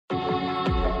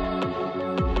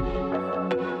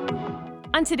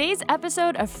On today's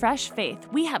episode of Fresh Faith,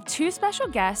 we have two special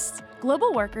guests,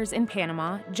 global workers in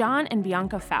Panama, Jon and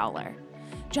Bianca Fowler.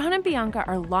 Jon and Bianca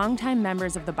are longtime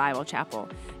members of the Bible Chapel.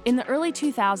 In the early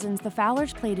 2000s, the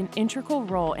Fowlers played an integral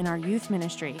role in our youth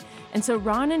ministry, and so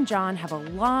Ron and Jon have a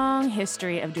long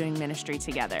history of doing ministry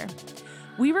together.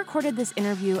 We recorded this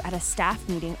interview at a staff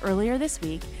meeting earlier this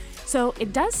week, so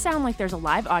it does sound like there's a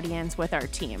live audience with our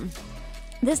team.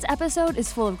 This episode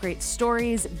is full of great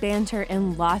stories, banter,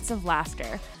 and lots of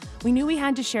laughter. We knew we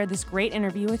had to share this great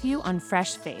interview with you on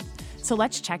Fresh Faith, so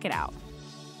let's check it out.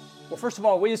 Well, first of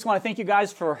all, we just want to thank you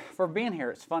guys for being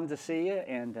here. It's fun to see you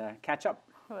and catch up.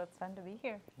 Well, it's fun to be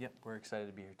here. Yep, we're excited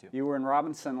to be here too. You were in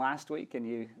Robinson last week and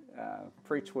you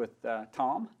preached with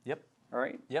Tom. Yep. All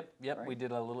right? Yep. Right. We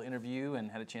did a little interview and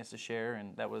had a chance to share,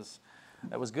 and that was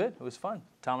good. It was fun.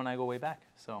 Tom and I go way back.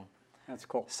 So That's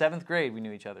cool. 7th grade, we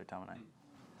knew each other, Tom and I.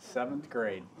 7th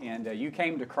grade. And you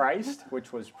came to Christ,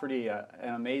 which was pretty an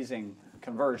amazing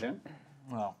conversion.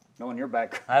 Well, Knowing your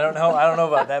background. I don't know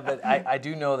about that, but I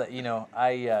do know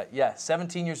that,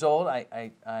 17 years old,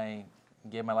 I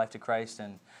gave my life to Christ,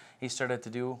 and he started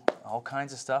to do all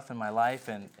kinds of stuff in my life,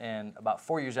 and about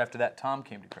 4 years after that, Tom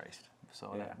came to Christ.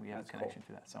 So we have a connection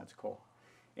to that. So That's cool.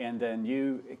 And then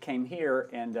you came here,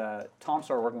 and Tom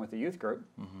started working with the youth group.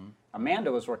 Mm-hmm.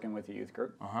 Amanda was working with the youth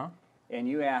group. Uh-huh. And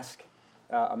you asked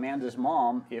Amanda's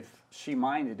mom if she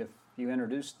minded if you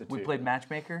introduced the two. We played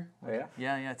matchmaker. Oh, yeah?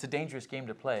 Yeah. It's a dangerous game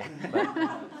to play,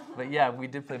 but yeah, we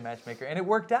did play matchmaker, and it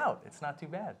worked out. It's not too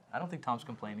bad. I don't think Tom's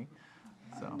complaining.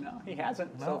 So No, he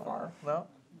hasn't so far. No.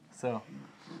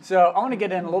 So I want to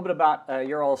get in a little bit about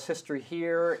your all's history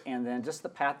here, and then just the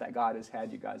path that God has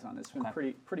had you guys on. It's been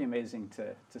pretty amazing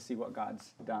to see what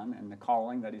God's done and the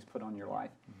calling that He's put on your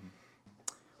life. Mm-hmm.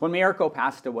 When Mirko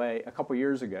passed away a couple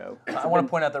years ago, I want to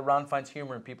point out that Ron finds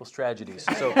humor in people's tragedies.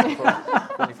 So, okay,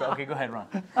 go ahead, Ron.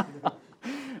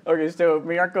 Okay, so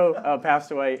Mirko passed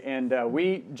away, and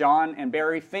we, Jon and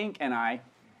Barry Fink, and I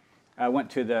went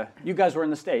to you guys were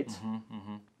in the States,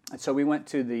 and so we went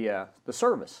to the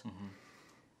service.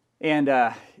 And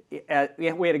we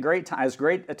had a great time, as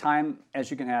great a time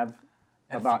as you can have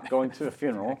about going to a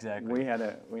funeral. Exactly. We had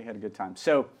a good time.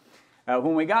 So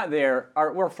when we got there,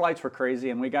 our flights were crazy,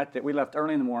 and we left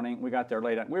early in the morning. We got there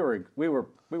late. We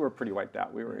were pretty wiped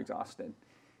out. We were exhausted.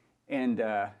 And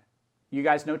you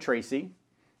guys know Tracy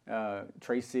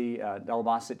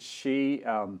Delabasic.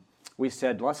 We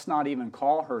said, let's not even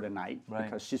call her tonight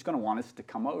because she's going to want us to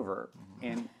come over,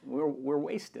 and we're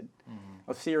wasted.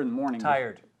 I'll see her in the morning.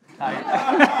 Tired. Like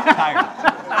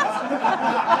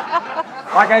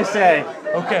I say,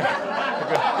 Okay.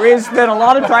 we had spent a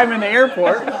lot of time in the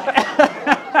airport.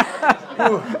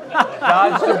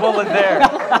 Dodged a bullet there.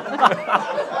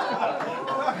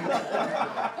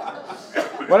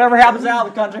 Whatever happens out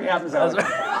of the country happens out.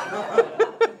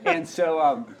 And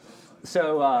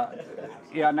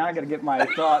now I got to get my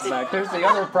thought back. There's the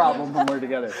other problem when we're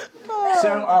together.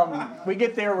 So we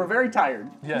get there, we're very tired.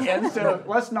 Yes. And so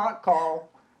let's not call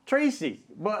Tracy.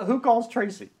 But who calls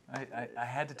Tracy? I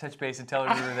had to touch base and tell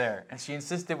her we were there, and she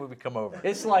insisted we would come over.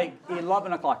 It's like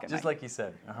 11 o'clock at night. Just like you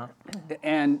said.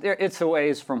 And it's a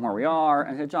ways from where we are.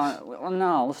 And I said, Jon, well,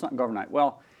 no, let's not go overnight.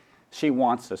 Well, she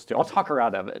wants us to. I'll talk her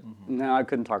out of it. No, I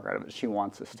couldn't talk her out of it. She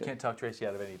wants us to. Can't talk Tracy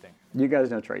out of anything. You guys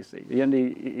know Tracy. You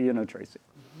know Tracy.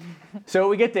 So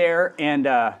we get there, and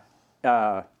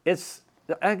it's,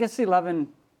 I guess, 11:15,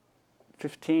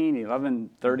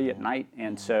 11:30 at night.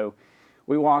 And so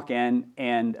we walk in,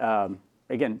 and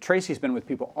again, Tracy's been with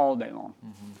people all day long.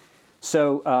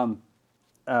 So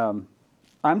I'm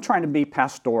trying to be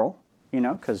pastoral,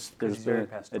 because there's been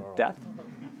a death.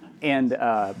 And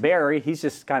Barry, he's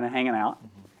just kind of hanging out.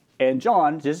 And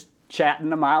Jon just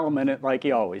chatting a mile a minute like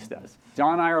he always does.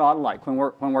 Jon and I are a lot alike. When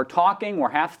we're talking, we're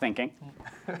half thinking.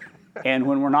 And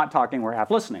when we're not talking, we're half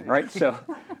listening, right?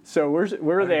 So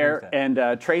we're there,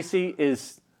 and Tracy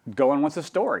is going with the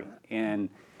story. And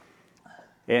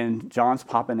Jon's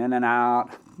popping in and out,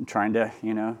 trying to,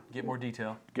 Get more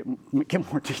detail. Get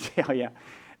more detail, yeah.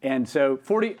 And so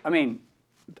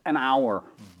an hour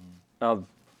of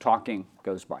talking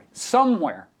goes by.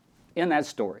 Somewhere in that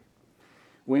story,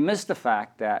 we missed the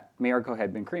fact that Mirko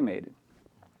had been cremated.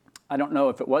 I don't know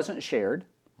if it wasn't shared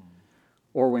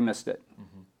or we missed it.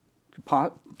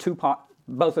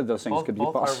 Both of those things could be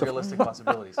possible. Both are realistic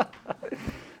possibilities.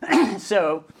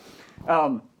 So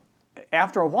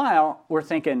after a while, we're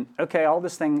thinking, okay, all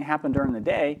this thing happened during the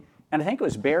day, and I think it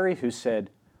was Barry who said,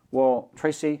 well,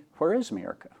 Tracy, where is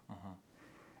Mirko?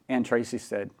 And Tracy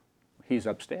said, he's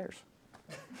upstairs.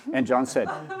 And John said,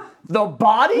 "The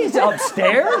body's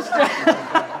upstairs?"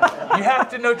 You have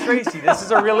to know Tracy. This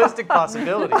is a realistic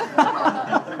possibility.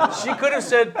 She could have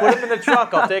said, "Put him in the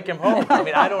truck. I'll take him home." I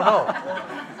mean, I don't know.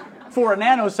 For a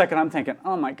nanosecond, I'm thinking,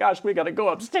 "Oh my gosh, we got to go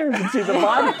upstairs and see the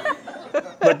body."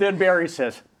 But then Barry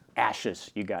says,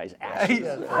 "Ashes, you guys, ashes."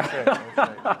 Yeah, that's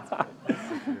right.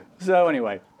 So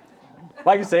anyway,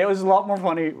 like I say, it was a lot more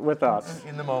funny with us.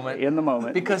 In the moment. In the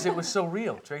moment. Because it was so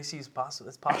real. Tracy's possible.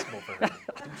 It's possible for her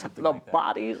to do something The like that.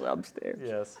 body's upstairs.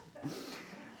 Yes.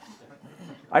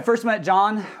 I first met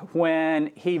John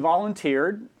when he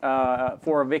volunteered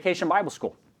for a vacation Bible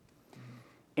school.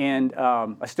 And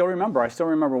I still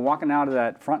remember walking out of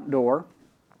that front door,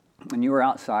 and you were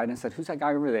outside, and said, "Who's that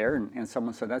guy over there?" And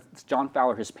someone said, "That's John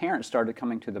Fowler." His parents started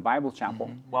coming to the Bible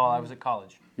chapel. While I was at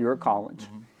college. You were at college.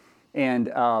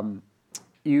 And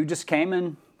you just came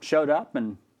and showed up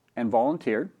and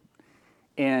volunteered.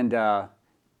 And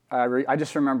I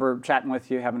just remember chatting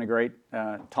with you, having a great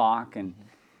talk, and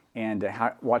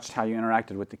watched how you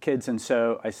interacted with the kids. And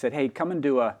so I said, "Hey, come and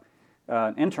do an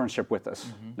internship with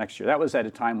us next year." That was at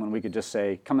a time when we could just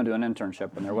say, "Come and do an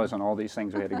internship," and there wasn't all these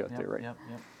things we had to go through, right? Yep.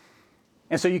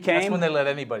 And so you came. That's when they let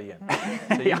anybody in.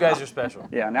 So you guys are special.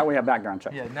 Yeah, now we have background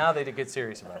checks. Yeah, now they get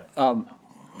serious about it.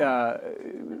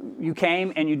 You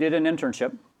came and you did an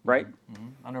internship, right?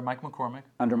 Under Mike McCormick.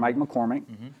 Under Mike McCormick.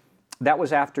 That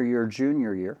was after your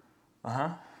junior year.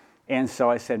 And so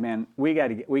I said, "Man, we got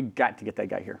to get that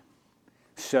guy here."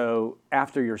 So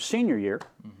after your senior year,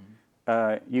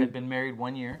 you had been married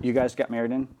 1 year. You guys got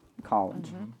married in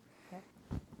college.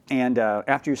 And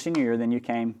after your senior year, then you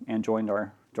came and joined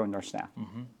our staff.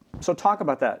 So talk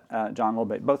about that, John, a little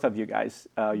bit. Both of you guys,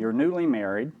 you're newly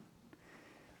married,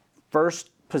 first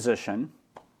position,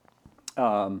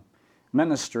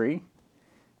 ministry.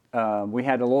 We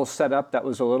had a little setup that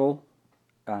was a little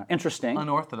interesting.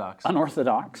 Unorthodox.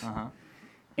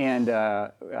 And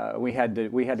we had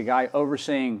the guy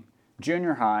overseeing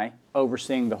junior high,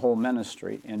 overseeing the whole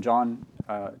ministry, and John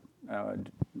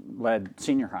led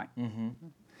senior high.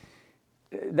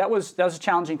 That was a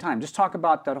challenging time. Just talk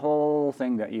about that whole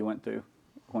thing that you went through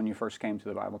when you first came to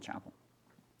the Bible chapel.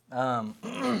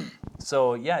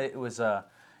 So yeah, it was an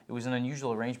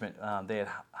unusual arrangement. They had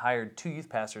hired 2 youth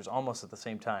pastors almost at the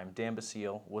same time. Dan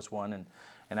Basile was one,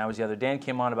 and I was the other. Dan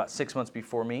came on about 6 months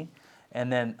before me,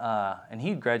 and then and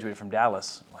he graduated from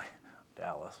Dallas.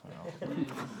 Dallas, you know.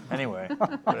 Anyway,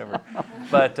 whatever.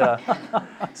 But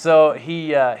so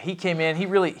he came in. He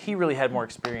really had more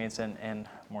experience and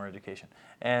more education,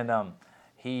 and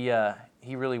he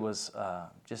really was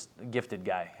just a gifted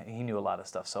guy. He knew a lot of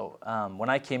stuff. So when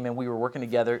I came in, we were working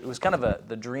together. It was kind of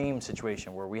the dream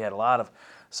situation where we had a lot of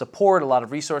support, a lot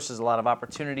of resources, a lot of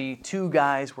opportunity. 2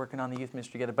 guys working on the youth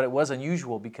ministry together. But it was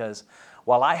unusual because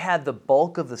while I had the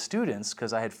bulk of the students,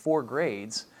 because I had 4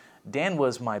 grades, Dan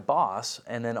was my boss,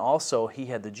 and then also he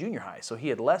had the junior high, so he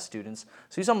had less students.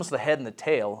 So he's almost the head and the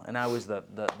tail, and I was the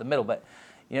middle. But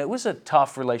you know, it was a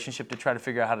tough relationship to try to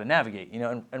figure out how to navigate. You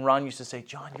know, and Ron used to say,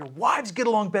 "John, your wives get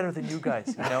along better than you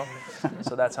guys." You know,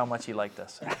 so that's how much he liked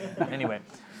us. Anyway,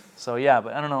 so yeah,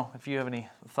 but I don't know if you have any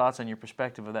thoughts on your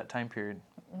perspective of that time period.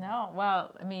 No,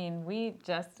 well, I mean,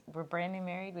 we're brand new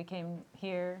married. We came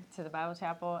here to the Bible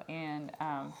chapel, and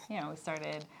we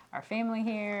started our family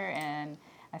here, and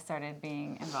I started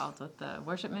being involved with the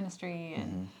worship ministry,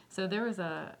 and so there was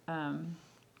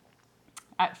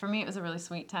for me, it was a really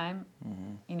sweet time.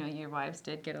 You know, your wives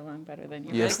did get along better than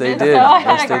your Yes, husbands, they did. So I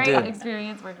had Yes, a they great did.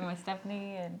 experience working with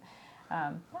Stephanie, and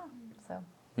so.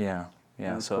 Yeah.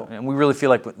 That's So, cool. and we really feel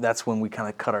like that's when we kind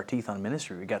of cut our teeth on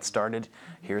ministry. We got started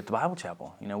here at the Bible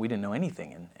Chapel. You know, we didn't know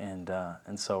anything,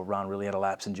 and so Ron really had a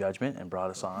lapse in judgment and brought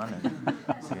us on, and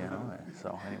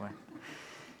so anyway.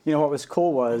 You know, what was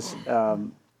cool was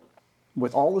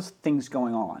with all the things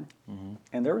going on,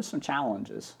 and there were some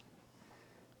challenges,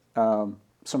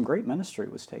 some great ministry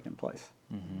was taking place.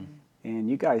 And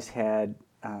you guys had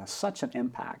such an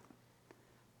impact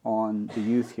on the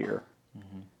youth here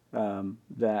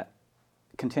that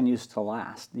continues to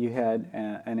last. You had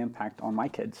an impact on my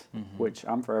kids, which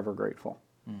I'm forever grateful.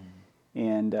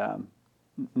 And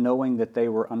knowing that they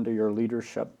were under your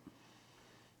leadership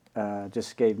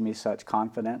just gave me such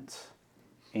confidence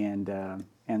and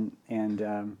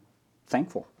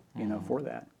thankful, you know, for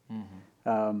that.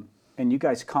 And you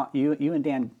guys, you and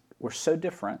Dan were so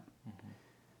different,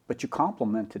 but you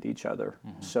complemented each other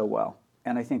so well.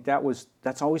 And I think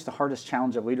that's always the hardest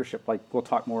challenge of leadership. Like, we'll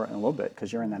talk more in a little bit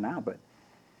because you're in that now, but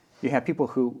you have people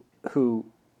who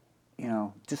you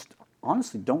know, just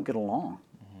honestly don't get along.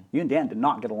 You and Dan did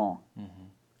not get along.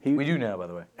 We do now, by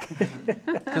the way,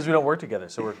 because we don't work together,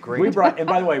 so we're great. And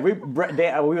by the way, we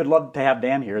would love to have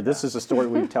Dan here. This is a story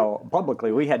we tell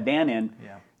publicly. We had Dan in,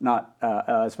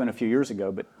 it's been a few years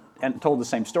ago, and told the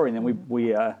same story, and then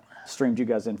we streamed you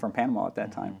guys in from Panama at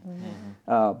that time.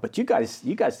 But you guys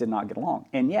did not get along,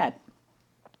 and yet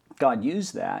God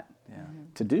used that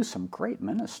to do some great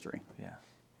ministry,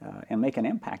 and make an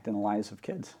impact in the lives of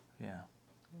kids.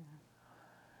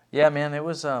 Yeah, man, it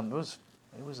was a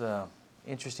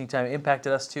interesting time. It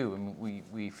impacted us too. I mean,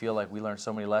 we feel like we learned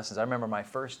so many lessons. I remember my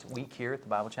first week here at the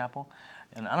Bible Chapel,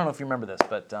 and I don't know if you remember this,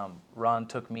 but Ron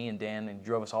took me and Dan and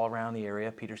drove us all around the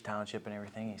area, Peters Township and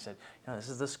everything. He said, this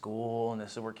is the school, and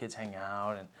this is where kids hang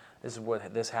out, and this is where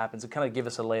this happens. It kind of give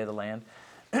us a lay of the land,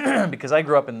 because I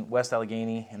grew up in West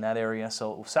Allegheny, in that area,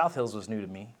 so South Hills was new to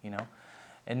me,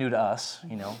 and new to us,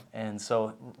 and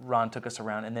so Ron took us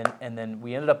around, and then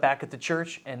we ended up back at the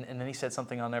church, and then he said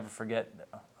something I'll never forget.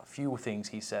 A few things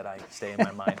he said I stay in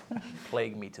my mind,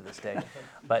 plague me to this day.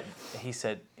 But he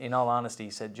said, in all honesty, he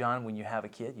said, John, when you have a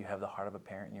kid, you have the heart of a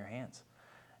parent in your hands.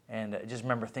 And I just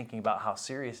remember thinking about how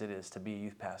serious it is to be a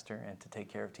youth pastor and to take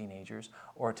care of teenagers,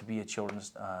 or to be a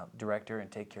children's director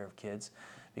and take care of kids,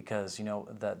 because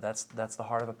that's the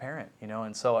heart of a parent,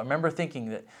 And so I remember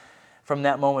thinking that from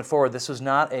that moment forward, this was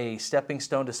not a stepping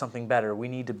stone to something better. We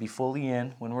need to be fully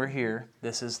in when we're here.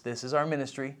 This is our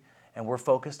ministry, and we're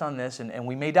focused on this, and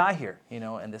we may die here,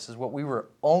 and this is what we were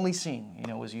only seeing,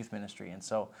 was youth ministry. And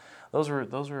so those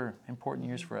were important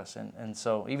years for us. And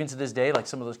so even to this day, like,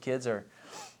 some of those kids are,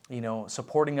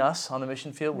 supporting us on the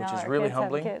mission field, which is really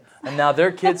humbling. And now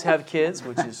their kids have kids,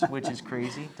 which is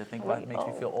crazy to think about. It makes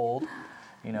me feel old,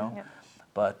 Yep.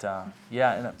 But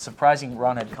and it's surprising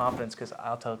Ron had confidence, because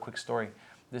I'll tell a quick story.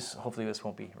 Hopefully this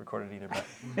won't be recorded either, but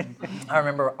I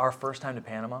remember our first time to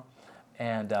Panama,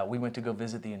 and we went to go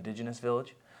visit the indigenous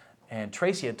village. And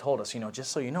Tracy had told us,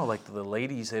 just so you know, like, the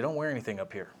ladies, they don't wear anything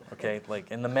up here, okay?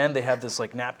 Like, and the men, they have this,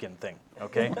 like, napkin thing,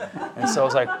 okay? And so I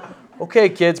was like, okay,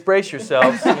 kids, brace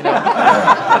yourselves, So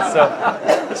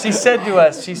she said to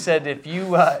us, she said,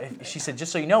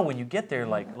 just so you know, when you get there,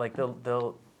 like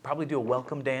they'll probably do a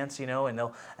welcome dance, and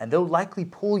they'll likely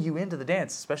pull you into the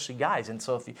dance, especially guys. And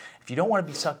so if you don't want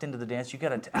to be sucked into the dance, you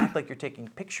got to act like you're taking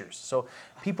pictures. So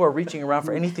people are reaching around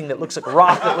for anything that looks like a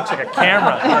rock, that looks like a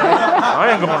camera.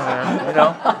 I ain't going there,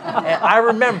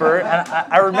 And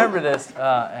I remember this,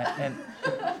 and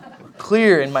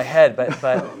clear in my head, but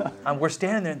we're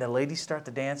standing there, and the ladies start the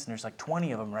dance, and there's like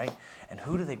 20 of them, right? And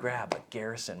who do they grab but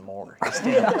Garrison Moore?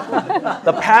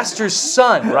 The pastor's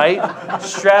son, right?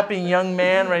 Strapping young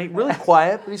man, right? Really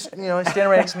quiet, but he's standing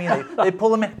right next to me. And they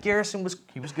pull him in. Garrison was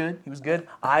good.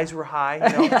 Eyes were high,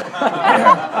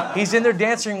 He's in there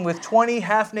dancing with 20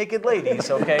 half-naked ladies,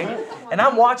 okay? And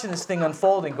I'm watching this thing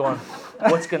unfolding, going,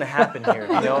 what's going to happen here,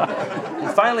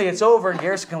 And finally it's over, and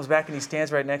Garrison comes back, and he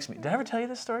stands right next to me. Did I ever tell you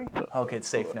this story? Okay, it's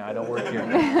safe now. I don't work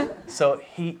here. So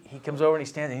he comes over, and he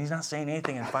stands, and he's not saying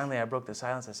anything, and finally I broke the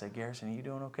silence. I said, Garrison, are you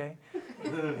doing okay?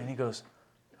 And he goes,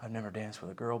 I've never danced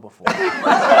with a girl before. In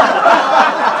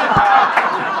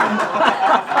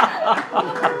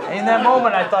that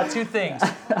moment, I thought two things.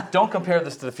 Don't compare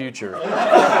this to the future.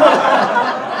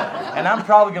 And I'm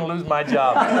probably going to lose my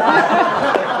job.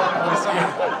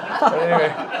 But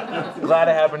anyway, glad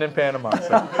it happened in Panama.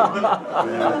 So.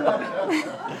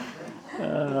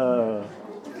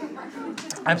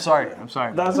 I'm sorry.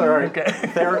 That's all right. Okay.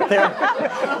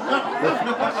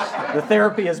 The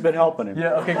therapy has been helping him.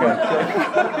 Yeah, okay,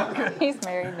 good. He's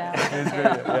married now. He's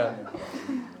married,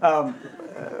 yeah.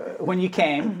 When you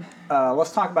came,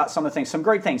 let's talk about some of the things. Some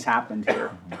great things happened here.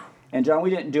 And John,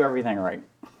 we didn't do everything right.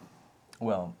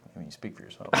 Well, you speak for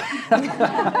yourself.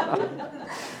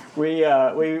 We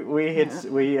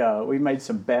made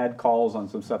some bad calls on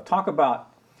some stuff. Talk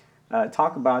about the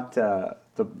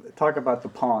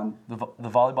pond. The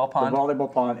volleyball pond? The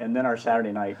volleyball pond, and then our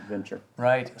Saturday night venture.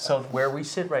 Right. So where we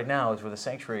sit right now is where the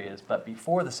sanctuary is. But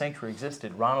before the sanctuary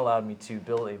existed, Ron allowed me to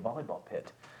build a volleyball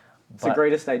pit. It's the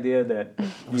greatest idea that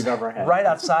you've ever had. Right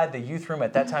outside the youth room.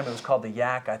 At that time, it was called the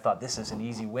Yak. I thought, this is an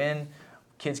easy win.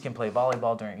 Kids can play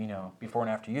volleyball during, before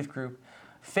and after youth group.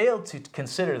 Failed to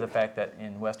consider the fact that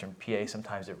in Western PA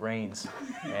sometimes it rains,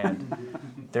 and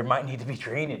there might need to be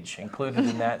drainage included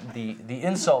in that. The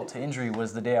insult to injury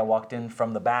was the day I walked in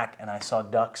from the back and I saw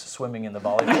ducks swimming in the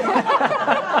volleyball.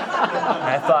 And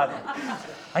I thought,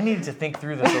 I needed to think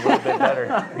through this a little bit better,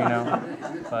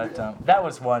 But that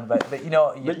was one. But But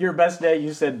your best day,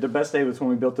 you said the best day was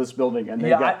when we built this building, and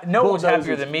no one was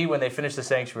happier than me when they finished the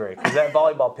sanctuary, because that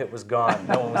volleyball pit was gone.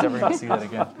 No one was ever going to see that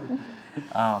again.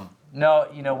 No,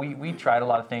 we tried a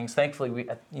lot of things. Thankfully,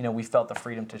 we felt the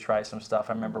freedom to try some stuff.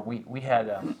 I remember we had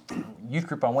a youth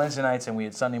group on Wednesday nights, and we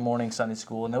had Sunday morning Sunday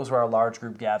school, and those were our large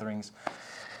group gatherings.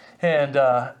 And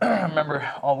I remember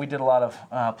we did a lot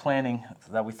of planning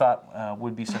that we thought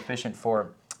would be sufficient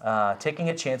for taking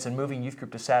a chance and moving youth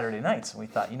group to Saturday nights. And we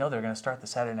thought, they're going to start the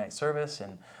Saturday night service,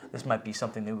 and this might be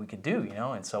something that we could do,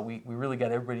 And so we really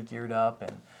got everybody geared up,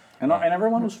 and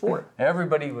everyone was for it.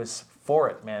 Everybody was for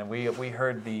it, man. We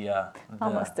heard the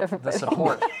Almost everybody. the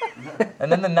support.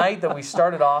 And then the night that we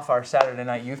started off our Saturday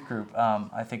night youth group,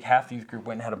 I think half the youth group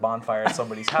went and had a bonfire at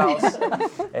somebody's house.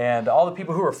 And all the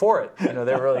people who were for it, they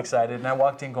were really excited. And I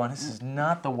walked in going, this is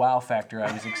not the wow factor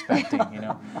I was expecting,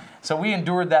 So we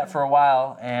endured that for a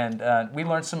while, and we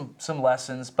learned some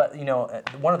lessons. But,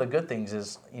 one of the good things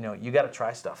is, you got to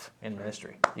try stuff in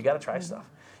ministry. You got to try stuff.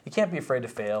 You can't be afraid to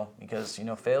fail because,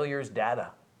 failure is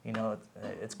data.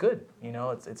 It's good.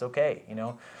 It's okay.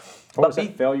 What was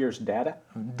it? Failure's data?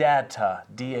 Data,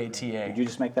 D-A-T-A. Did you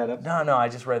just make that up? No, I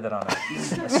just read that on a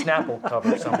Snapple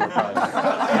cover somewhere.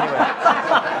 Anyway,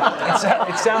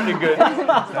 it sounded good.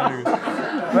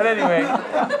 But anyway,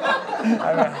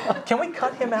 can we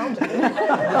cut him out?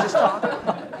 We'll just talk.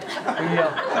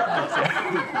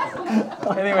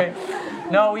 Anyway.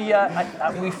 No, we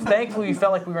thankfully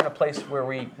felt like we were in a place where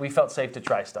we felt safe to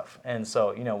try stuff, and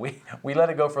so we let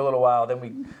it go for a little while. Then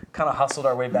we kind of hustled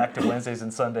our way back to Wednesdays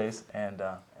and Sundays and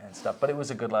stuff. But it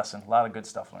was a good lesson, a lot of good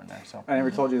stuff learned there. So I never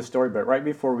told you the story, but right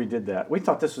before we did that, we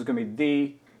thought this was going to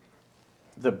be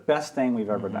the best thing we've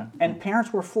ever done, and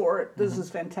parents were for it. This is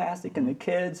fantastic, and the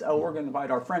kids, we're going to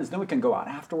invite our friends. Then we can go out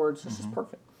afterwards. This is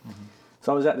perfect.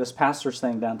 So I was at this pastor's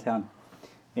thing downtown,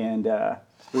 and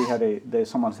we had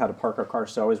someone's had to park our car,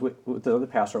 so I was with the other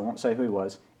pastor, I won't say who he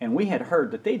was, and we had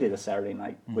heard that they did a Saturday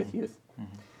night with youth.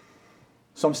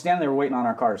 So I'm standing there waiting on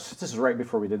our cars. This is right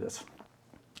before we did this.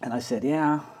 And I said,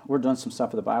 yeah, we're doing some stuff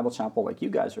at the Bible Chapel like you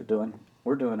guys are doing.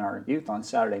 We're doing our youth on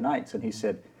Saturday nights. And he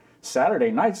said,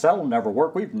 Saturday nights, that'll never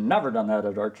work. We've never done that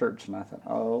at our church. And I thought,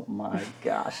 oh my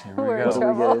gosh, We're in what do we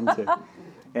trouble. get into?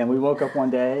 And we woke up one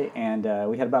day, and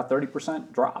we had about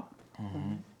 30% drop.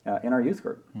 In our youth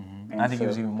group. And I think it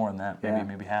was even more than that,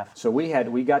 maybe half. So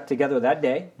we got together that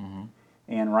day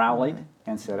and rallied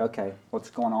and said, okay, what's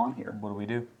going on here? What do we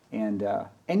do? And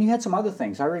you had some other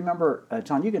things. I remember,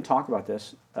 John, you can talk about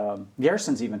this.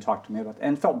 Garrison's even talked to me about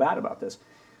and felt bad about this.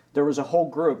 There was a whole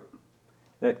group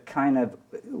that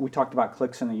we talked about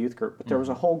cliques in the youth group, but there was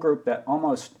a whole group that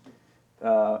almost, in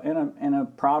a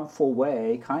proudful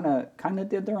way, kind of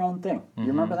did their own thing. You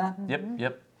remember that?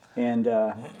 Yep. And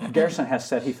Garrison has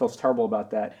said he feels terrible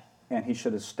about that, and he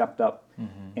should have stepped up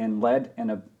and led in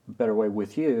a better way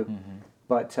with you.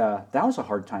 But that was a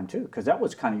hard time, too, because that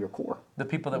was kind of your core. The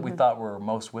people that we thought were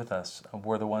most with us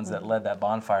were the ones that led that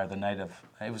bonfire the night of,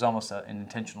 it was almost an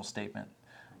intentional statement,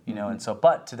 and so,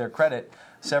 but to their credit,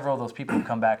 several of those people have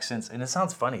come back since, and it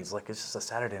sounds funny, it's just a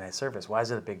Saturday night service, why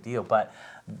is it a big deal? But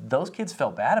those kids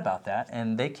felt bad about that,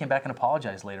 and they came back and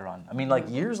apologized later on. I mean, like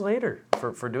years later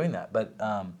for doing that, but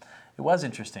it was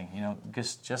interesting,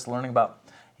 just learning about,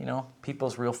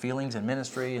 people's real feelings and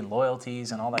ministry and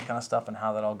loyalties and all that kind of stuff and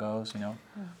how that all goes,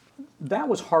 That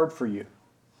was hard for you.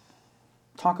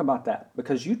 Talk about that,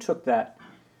 because you took that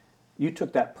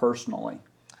personally,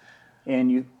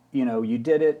 and you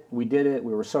did it, we did it,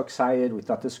 we were so excited, we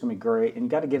thought this was going to be great, and you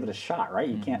got to give it a shot, right?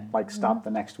 You can't stop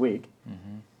the next week.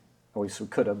 At least we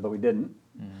could have, but we didn't.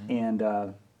 And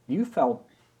you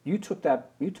took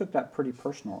that pretty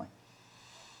personally.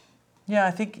 Yeah,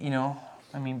 I think,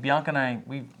 Bianca and I,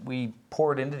 we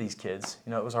poured into these kids.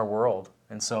 It was our world.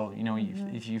 And so,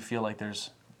 if you feel like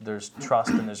there's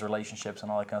trust and there's relationships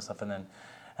and all that kind of stuff,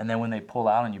 and then when they pull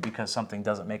out on you because something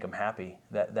doesn't make them happy,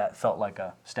 that felt like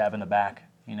a stab in the back,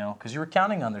 because you were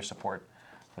counting on their support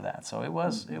for that. So it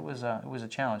was a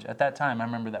challenge. At that time, I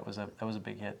remember that was a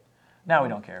big hit. Now we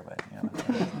don't care, but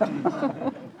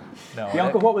no.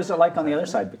 Bianca, what was it like on the other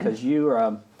side? Because you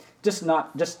were just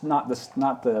not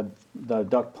the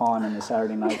duck pond and the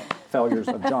Saturday night failures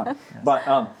of John,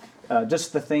 but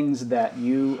just the things that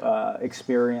you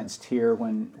experienced here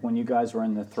when you guys were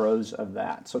in the throes of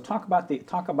that. So talk about the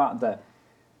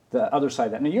other side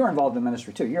of that. Now you're involved in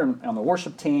ministry too. You're on the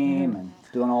worship team and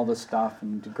doing all this stuff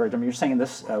and did great. I mean, you're singing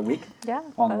this week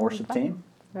on the worship team.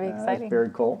 Very exciting. Very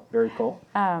cool. Very cool.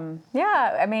 For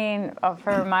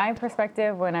my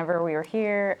perspective, whenever we were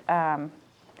here,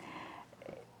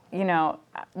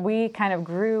 we kind of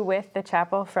grew with the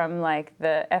chapel from like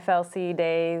the FLC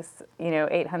days,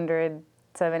 800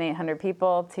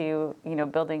 people to,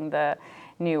 building the,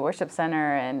 new worship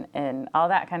center and all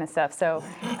that kind of stuff. So,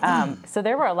 so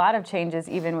there were a lot of changes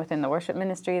even within the worship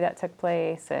ministry that took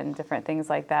place and different things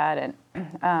like that.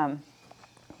 And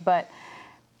but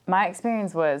my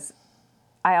experience was,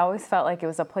 I always felt like it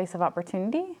was a place of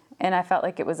opportunity. And I felt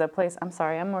like it was a place, I'm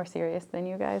sorry, I'm more serious than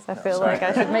you guys. I feel like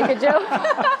I should make a joke.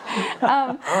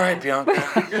 All right, Bianca.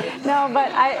 No,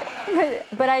 but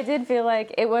I did feel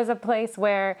like it was a place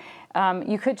where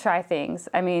you could try things.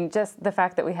 I mean, just the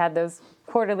fact that we had those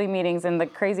quarterly meetings and the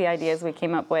crazy ideas we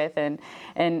came up with and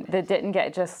that didn't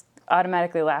get just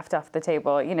automatically laughed off the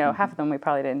table. You know, half of them we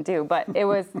probably didn't do. But it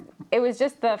was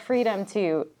just the freedom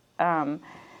to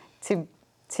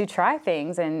try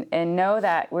things and know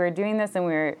that we're doing this and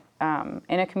we're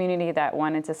in a community that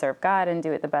wanted to serve God and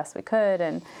do it the best we could.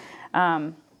 And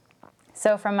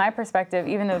so from my perspective,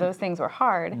 even though those things were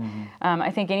hard, I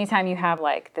think anytime you have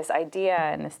like this idea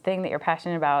and this thing that you're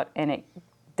passionate about and it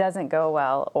doesn't go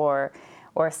well or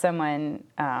someone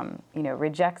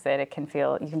rejects it, it can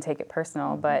feel, you can take it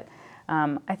personal. But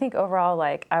I think overall,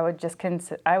 like I would just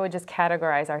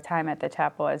categorize our time at the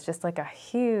chapel as just like a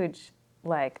huge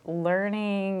like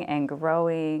learning and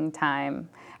growing time.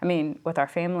 I mean, with our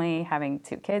family, having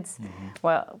 2 kids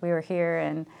while we were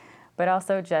here, but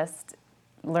also just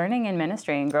learning in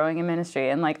ministry and growing in ministry.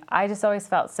 And like, I just always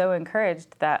felt so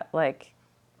encouraged that like,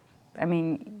 I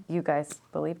mean, you guys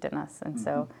believed in us. And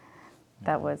so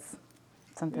that was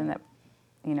something that,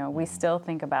 you know, we still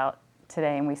think about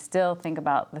today, and we still think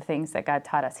about the things that God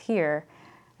taught us here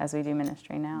as we do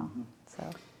ministry now. So.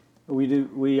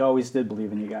 We always did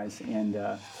believe in you guys, and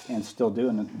still do.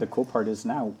 And the cool part is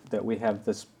now that we have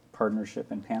this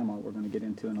partnership in Panama, we're going to get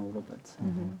into in a little bit. So.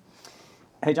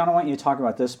 Hey, John, I want you to talk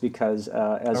about this because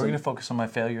are we going to focus on my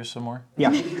failures some more?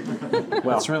 Yeah.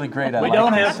 Well, it's really great. We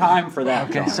don't have time for that.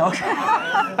 Okay, so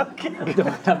we don't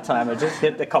have time. I just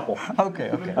hit a couple. Okay.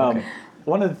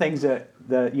 One of the things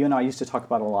that you and I used to talk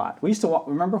about a lot. We used to walk.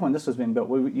 Remember when this was being built?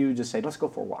 You would just say, "Let's go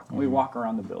for a walk." And we walk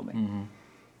around the building.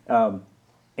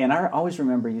 And I always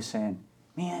remember you saying,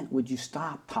 "Man, would you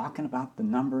stop talking about the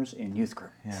numbers in youth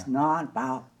group? Yeah. It's not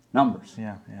about numbers.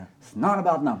 Yeah. It's not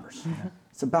about numbers.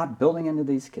 It's about building into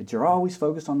these kids. You're always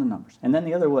focused on the numbers." And then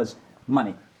the other was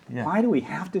money. Yeah. Why do we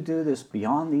have to do this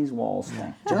beyond these walls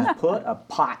thing? Just put a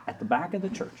pot at the back of the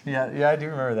church. Yeah, I do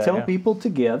remember that. Tell people to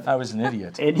give. I was an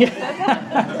idiot. And,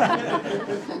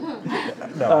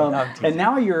 and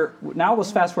now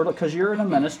let's fast forward because you're in a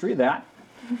ministry that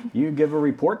you give a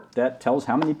report that tells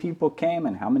how many people came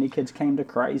and how many kids came to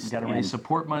Christ. You got to raise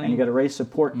support money. And you got to raise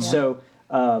support. Yeah. So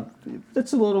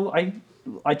that's a little.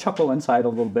 I chuckle inside a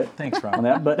little bit. Thanks, Ron. On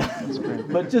that,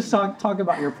 but just talk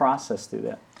about your process through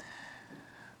that.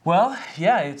 Well,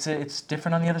 yeah, it's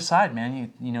different on the other side,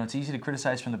 man. You know, it's easy to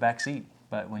criticize from the back seat,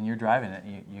 but when you're driving it,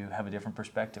 you have a different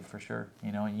perspective for sure.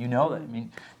 You know, and you know that. I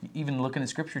mean, even looking at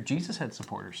Scripture, Jesus had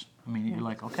supporters. I mean, you're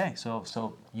like, okay,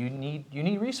 so you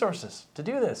need resources to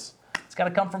do this. It's got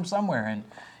to come from somewhere, and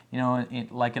you know,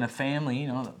 like in a family, you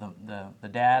know, the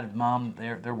dad, mom,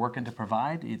 they're working to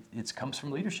provide. It comes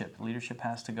from leadership. Leadership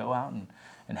has to go out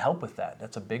and help with that.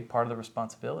 That's a big part of the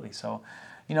responsibility. So,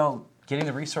 you know, getting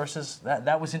the resources,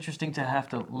 that was interesting to have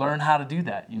to learn how to do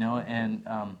that, you know. And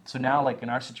so now, like in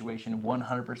our situation,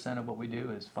 100% of what we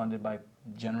do is funded by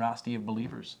generosity of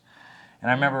believers. And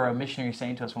I remember a missionary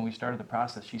saying to us when we started the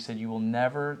process, she said, "You will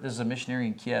never," this is a missionary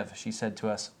in Kiev, she said to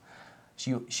us,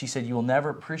 she said, "You will never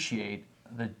appreciate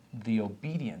the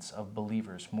obedience of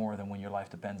believers more than when your life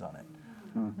depends on it."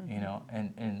 You know,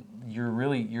 and you're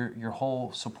really, your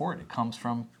whole support, it comes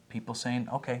from people saying,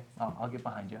 "Okay, I'll get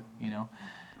behind you," you know.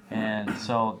 And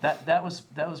so that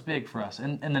was big for us.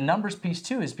 And the numbers piece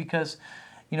too is because,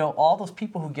 you know, all those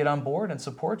people who get on board and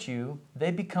support you,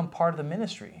 they become part of the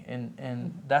ministry.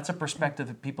 And that's a perspective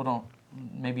that people don't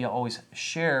maybe always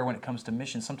share when it comes to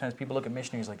missions. Sometimes people look at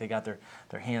missionaries like they got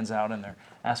their hands out and they're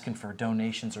asking for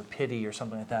donations or pity or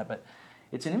something like that. But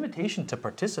it's an invitation to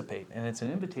participate, and it's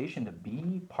an invitation to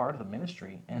be part of the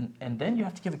ministry. And then you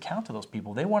have to give account to those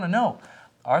people. They want to know,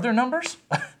 are there numbers?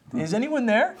 Is anyone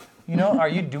there? You know, are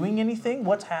you doing anything?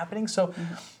 What's happening? So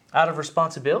out of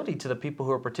responsibility to the people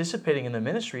who are participating in the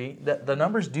ministry, the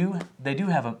numbers do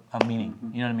have a meaning.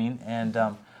 You know what I mean? And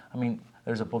I mean,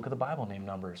 there's a book of the Bible named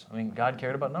Numbers. I mean, God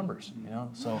cared about numbers, you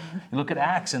know. So you look at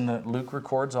Acts, and Luke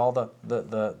records all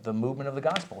the movement of the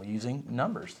gospel using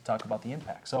numbers to talk about the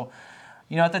impact. So,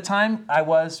 you know, at the time, I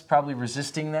was probably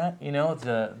resisting that, you know,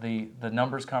 the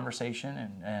numbers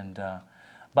conversation,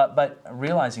 but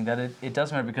realizing that it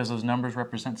does matter because those numbers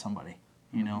represent somebody,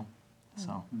 you know.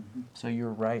 So you're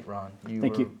right, Ron.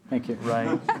 Thank you.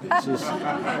 Right. Just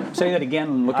say that again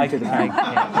and look into the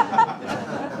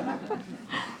camera.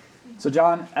 So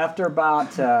John, after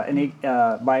about,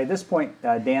 by this point,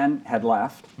 Dan had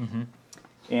left,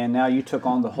 and now you took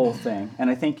on the whole thing. And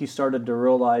I think you started to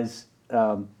realize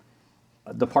the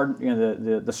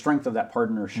strength of that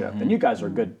partnership. And you guys are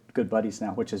good buddies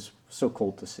now, which is so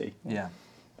cool to see. Yeah.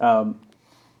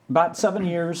 About 7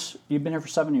 years, you've been here for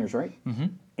 7 years, right?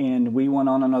 And we went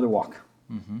on another walk.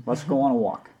 Let's go on a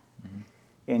walk.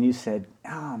 And you said,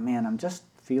 "Oh man, I'm just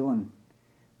feeling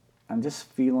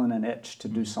an itch to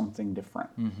do something different.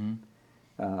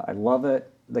 I love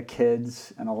it, the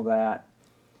kids and all that,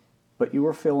 but you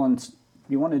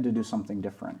wanted to do something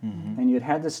different. And you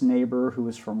had this neighbor who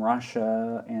was from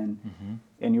Russia, and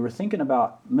you were thinking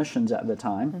about missions at the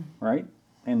time, right?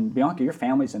 And Bianca, your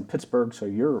family's in Pittsburgh, so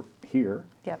you're here.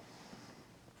 Yep.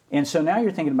 And so now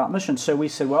you're thinking about missions. So we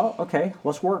said, well, okay,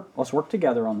 let's work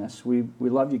together on this. We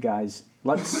love you guys.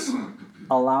 Let's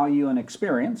allow you an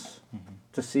experience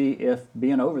to see if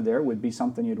being over there would be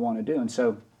something you'd want to do. And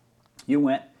so you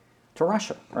went to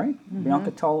Russia, right?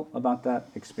 Bianca, tell about that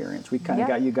experience. We kind of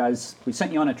got you guys, we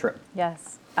sent you on a trip.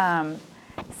 Yes.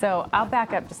 So I'll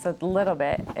back up just a little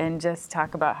bit and just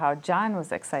talk about how Jon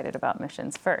was excited about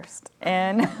missions first.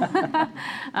 And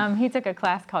he took a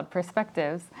class called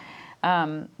Perspectives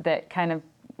that kind of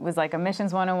was like a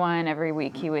missions 101. Every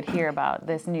week he would hear about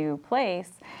this new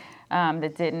place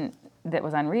that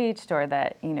was unreached or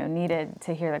that needed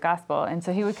to hear the gospel. And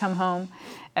so he would come home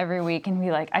every week and be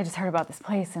like, I just heard about this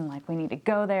place and like we need to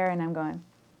go there. And I'm going,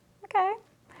 okay.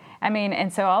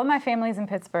 And so all of my family's in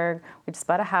Pittsburgh. We just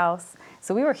bought a house.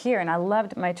 So we were here and I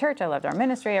loved my church. I loved our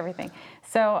ministry, everything.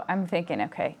 So I'm thinking,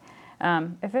 okay,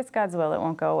 if it's God's will, it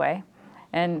won't go away.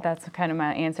 And that's kind of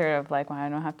my answer of like, well, I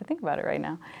don't have to think about it right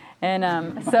now. And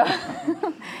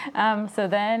so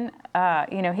then,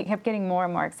 he kept getting more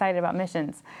and more excited about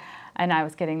missions. And I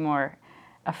was getting more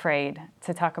afraid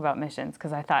to talk about missions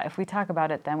because I thought if we talk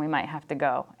about it, then we might have to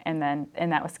go. And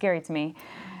that was scary to me.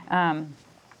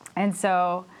 And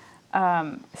so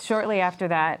shortly after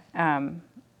that,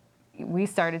 we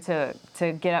started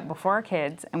to get up before our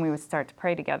kids and we would start to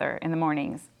pray together in the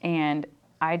mornings. And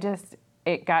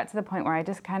it got to the point where I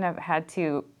just kind of had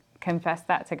to confess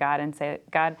that to God and say,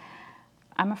 God,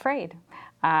 I'm afraid.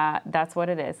 That's what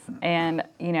it is. And,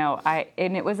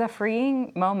 and it was a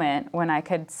freeing moment when I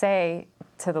could say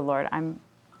to the Lord, I'm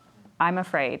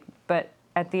afraid, but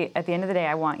at the end of the day,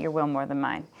 I want your will more than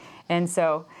mine. And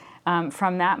so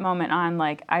from that moment on,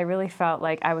 like, I really felt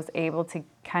like I was able to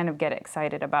kind of get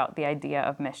excited about the idea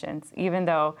of missions, even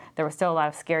though there were still a lot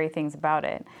of scary things about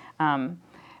it.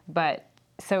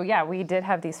 So yeah, we did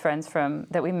have these friends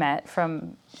that we met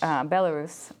from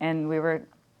Belarus, and we were,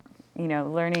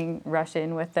 learning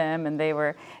Russian with them, and they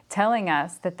were telling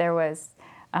us that there was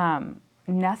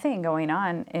nothing going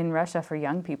on in Russia for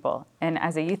young people. And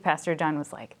as a youth pastor, Jon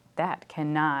was like, that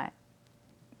cannot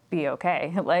be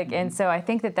okay. And so I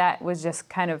think that was just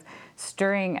kind of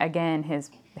stirring again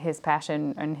his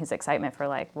passion and his excitement for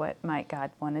like, what might God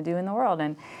want to do in the world?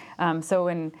 And so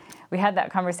when we had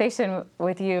that conversation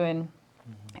with you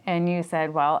and you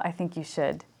said, well, I think you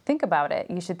should think about it.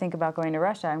 You should think about going to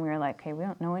Russia. And we were like, okay, we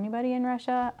don't know anybody in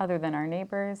Russia other than our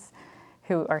neighbors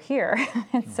who are here.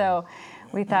 And so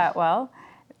we thought, well,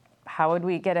 how would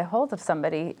we get a hold of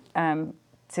somebody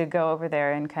to go over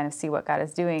there and kind of see what God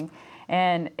is doing?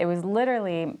 And it was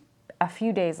literally a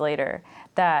few days later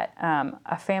that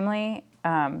a family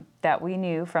that we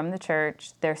knew from the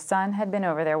church, their son had been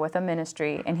over there with a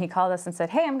ministry, and he called us and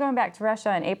said, hey, I'm going back to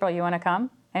Russia in April. You want to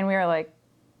come? And we were like,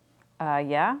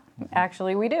 yeah,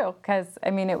 actually we do. Because,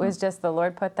 it was just the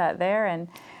Lord put that there. And,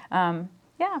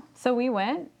 so we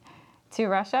went to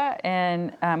Russia,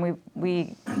 and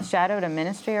we shadowed a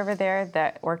ministry over there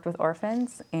that worked with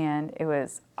orphans, and it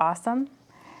was awesome.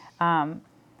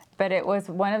 But it was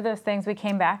one of those things, we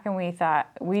came back and we thought,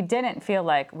 we didn't feel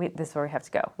like this is where we have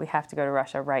to go. We have to go to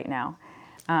Russia right now.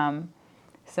 And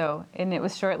it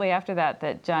was shortly after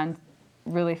that Jon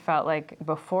really felt like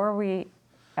before we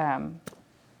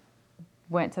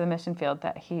went to the mission field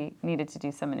that he needed to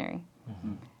do seminary.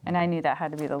 And I knew that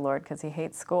had to be the Lord because he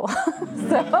hates school.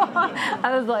 So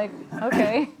I was like,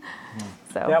 okay.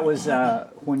 So that was,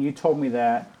 when you told me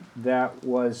that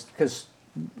was, because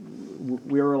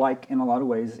we were like in a lot of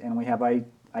ways, and we have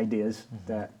ideas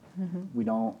that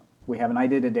we have an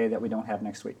idea today that we don't have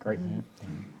next week, right?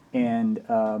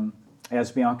 And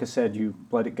as Bianca said, you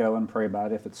let it go and pray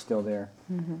about it if it's still there.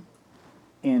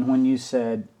 And when you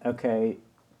said, okay,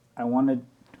 I want to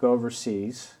go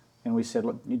overseas, and we said,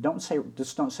 look, don't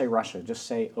say Russia, just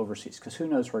say overseas, because who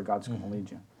knows where God's going to lead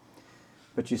you.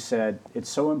 But you said, it's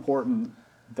so important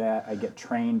that I get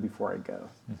trained before I go.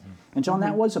 And Jon,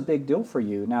 that was a big deal for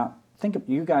you. Now, think of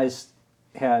you guys,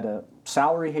 had a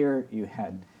salary here, you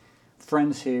had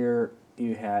friends here,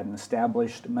 you had an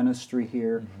established ministry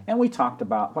here, and we talked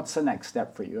about what's the next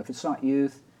step for you. If it's not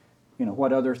youth,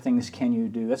 what other things can you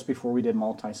do? That's before we did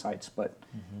multi-sites, but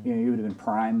you would have been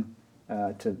prime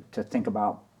to think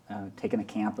about taking a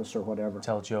campus or whatever.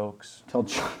 Tell jokes.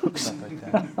 Stuff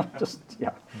like that. Just,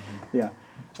 yeah. Yeah.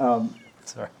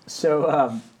 Sorry.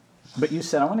 So, but you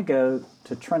said, I want to go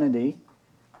to Trinity,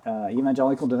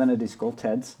 Evangelical Divinity School,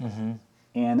 TEDS,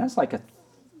 and that's like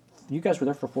you guys were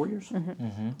there for 4 years?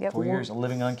 Yep. 4 years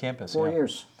living on campus. 4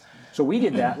 years. So we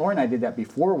did that. Lori and I did that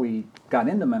before we got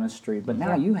into ministry. But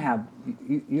now you have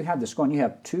this going. You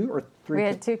have 2 or 3. We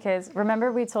had 2 kids.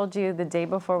 Remember, we told you the day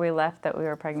before we left that we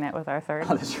were pregnant with our third.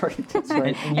 Oh, that's right. That's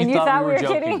right. And you thought we were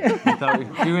kidding. You thought we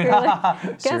were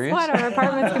Guess serious? what? Our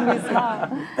apartment's gonna be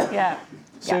small. Yeah.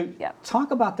 So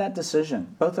talk about that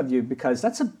decision, both of you, because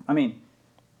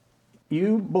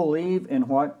you believe in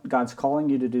what God's calling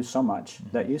you to do so much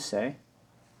that you say,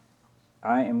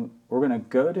 we're going to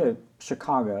go to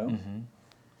Chicago.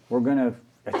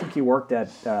 I think you worked at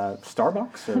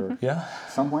Starbucks or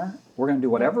somewhere. We're going to do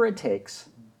whatever it takes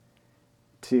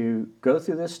to go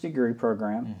through this degree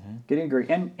program, get a degree.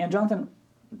 And Jon,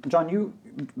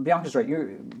 Bianca's right.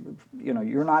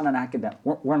 You're not an academic.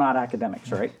 We're not academics,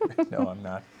 right? No, I'm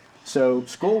not. So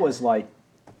school was like,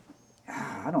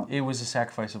 It was a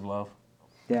sacrifice of love.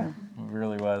 Yeah. It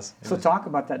really was. Talk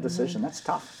about that decision. That's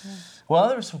tough. Well,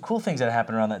 there were some cool things that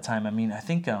happened around that time. I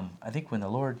think when the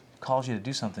Lord calls you to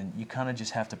do something, you kind of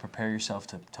just have to prepare yourself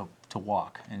to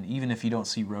walk. And even if you don't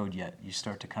see road yet, you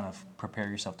start to kind of prepare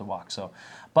yourself to walk. So,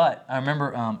 but I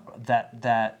remember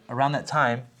that around that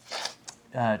time,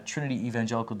 Trinity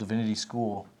Evangelical Divinity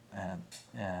School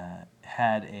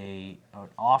had an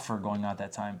offer going on at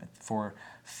that time for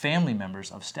family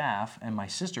members of staff, and my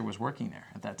sister was working there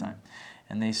at that time.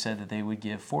 And they said that they would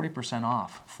give 40%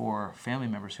 off for family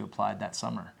members who applied that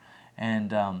summer.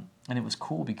 And it was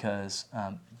cool because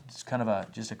it's kind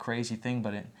of just a crazy thing,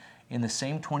 but in the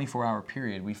same 24-hour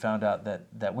period, we found out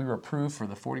that we were approved for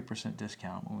the 40%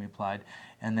 discount when we applied,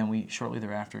 and then we shortly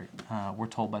thereafter were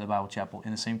told by the Bible Chapel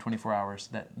in the same 24 hours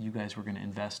that you guys were going to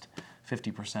invest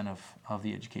 50% of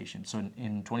the education. So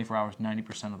in 24 hours,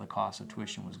 90% of the cost of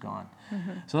tuition was gone.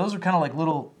 So those were kind of like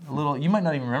little. You might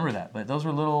not even remember that, but those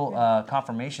were little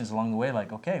confirmations along the way.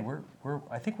 Like, okay,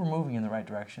 I think we're moving in the right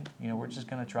direction. We're just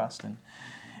going to trust, and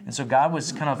so God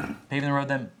was kind of paving the road.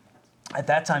 Then at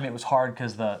that time, it was hard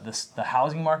because the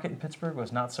housing market in Pittsburgh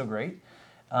was not so great.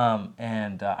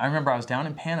 And I remember I was down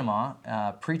in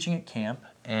Panama preaching at camp,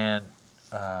 and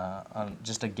on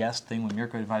just a guest thing when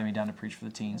Mirko invited me down to preach for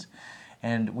the teens.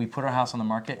 And we put our house on the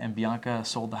market, and Bianca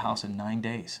sold the house in 9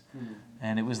 days.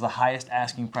 And it was the highest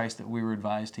asking price that we were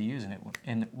advised to use, and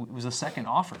it was the second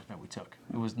offer that we took.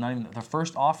 It was not even the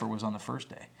first offer was on the first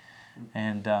day.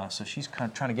 And so she's kind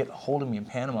of trying to get a hold of me in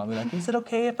Panama. I'll be like, is it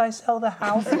okay if I sell the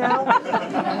house now?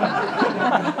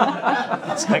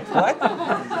 It's like, what?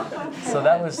 So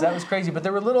that was crazy. But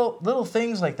there were little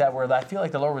things like that where I feel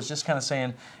like the Lord was just kind of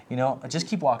saying, just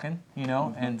keep walking,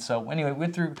 And so anyway,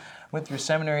 went through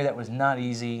seminary. That was not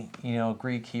easy,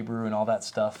 Greek, Hebrew, and all that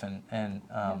stuff. And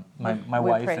my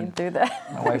wife prayed through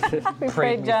that. My wife we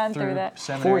prayed Jon through that.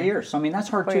 Seminary. 4 years. That's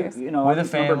hard too. Years. I With a remember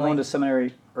family. going to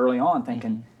seminary early on,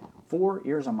 thinking 4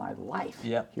 years of my life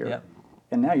here. Yep.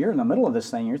 And now you're in the middle of this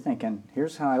thing. You're thinking,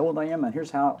 here's how old I am, and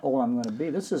here's how old I'm going to be.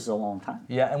 This is a long time.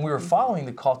 Yeah, and we were following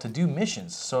the call to do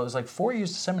missions. So it was like 4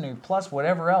 years of seminary plus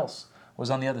whatever else was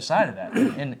on the other side of that.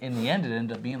 And in the end, it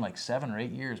ended up being like 7 or 8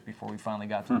 years before we finally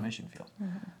got to the mission field.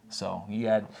 So you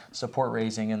had support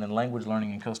raising and then language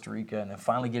learning in Costa Rica, and then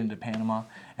finally getting to Panama.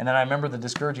 And then I remember the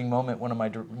discouraging moment. One of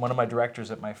my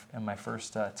directors at my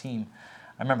first team,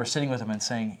 I remember sitting with him and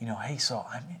saying, hey, so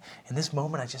I'm in this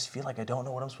moment, I just feel like I don't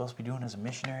know what I'm supposed to be doing as a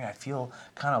missionary. I feel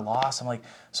kind of lost. I'm like,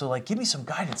 so give me some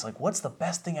guidance. What's the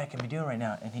best thing I can be doing right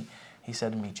now? And he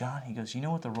said to me, Jon, he goes, you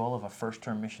know what the role of a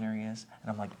first-term missionary is?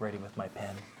 And I'm like ready with my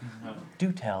pen.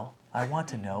 Do tell. I want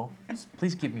to know.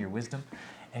 Please give me your wisdom.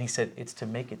 And he said, it's to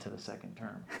make it to the second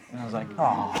term. And I was like,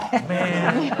 oh,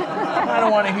 man, I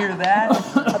don't want to hear that.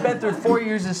 I've been through 4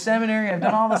 years of seminary. I've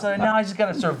done all this. Now I just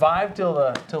got to survive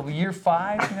till year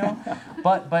 5,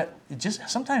 But it just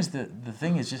sometimes the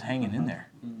thing is just hanging in there.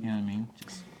 You know what I mean?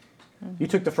 You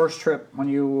took the first trip when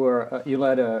you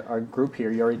led a group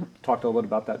here. You already talked a little bit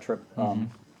about that trip.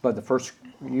 Led the first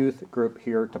youth group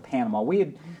here to Panama. We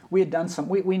had done some.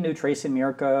 We knew Tracy and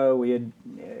Mirko. We had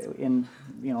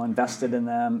invested in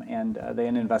them, and they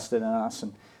had invested in us.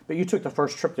 But you took the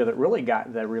first trip there that really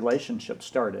got the relationship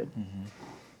started.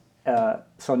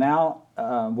 So now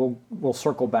we'll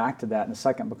circle back to that in a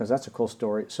second because that's a cool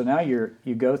story. So now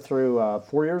you go through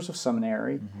 4 years of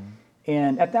seminary,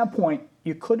 and at that point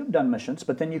you could have done missions,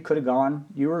 but then you could have gone.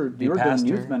 You were doing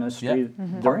youth ministry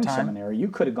during Part-time. seminary. You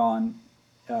could have gone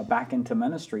back into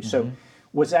ministry. So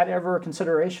was that ever a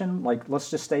consideration? Like,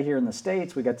 let's just stay here in the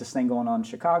States. We got this thing going on in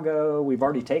Chicago. We've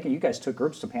already taken. You guys took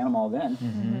groups to Panama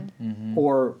then,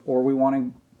 or we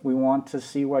want to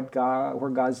see where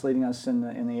God's leading us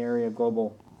in the area of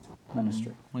global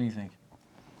ministry. What do you think?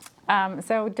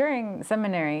 So during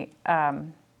seminary,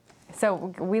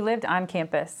 so we lived on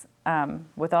campus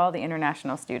with all the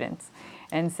international students.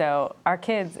 And so our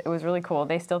kids, it was really cool.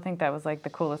 They still think that was like the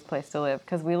coolest place to live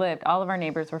because all of our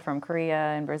neighbors were from Korea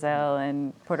and Brazil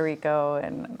and Puerto Rico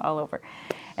and all over.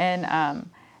 And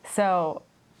so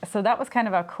that was kind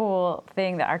of a cool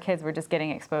thing that our kids were just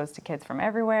getting exposed to kids from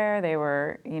everywhere. They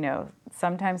were,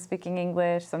 sometimes speaking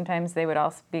English, sometimes they would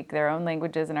all speak their own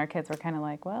languages, and our kids were kind of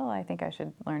like, well, I think I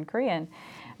should learn Korean.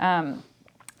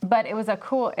 But it was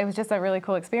just a really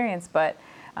cool experience. But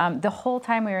the whole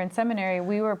time we were in seminary,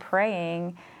 we were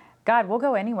praying, God, we'll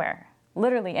go anywhere,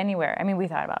 literally anywhere. I mean, we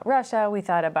thought about Russia, we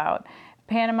thought about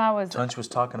Panama. Tunch was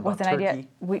talking about Turkey. Idea.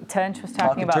 Tunch was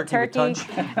talking about Turkey.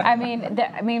 I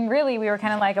mean, really, we were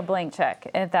kind of like a blank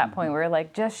check at that point. We were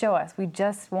like, just show us. We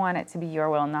just want it to be your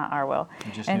will, not our will.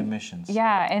 We just need missions.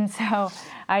 Yeah, and so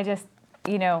I just,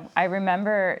 I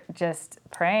remember just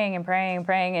praying and praying and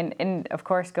praying, and of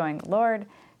course going, Lord,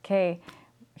 okay,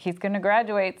 he's going to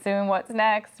graduate soon. What's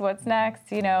next?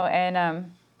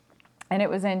 And it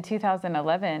was in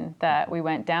 2011 that we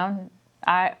went down.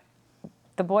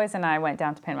 The boys and I went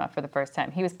down to Panama for the first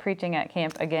time. He was preaching at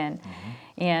camp again,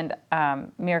 and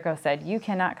Mirko said, "You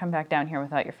cannot come back down here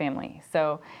without your family."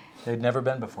 So they'd never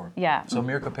been before. Yeah. So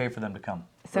Mirko paid for them to come.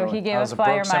 So he gave us a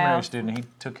flyer broke seminary miles. student. He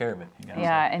took care of it.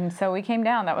 And so we came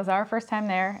down. That was our first time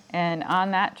there, and on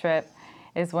that trip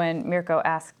is when Mirko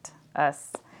asked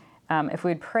us if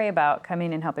we'd pray about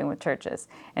coming and helping with churches.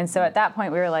 And so at that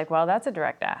point we were like, well, that's a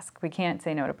direct ask. We can't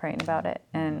say no to praying about it.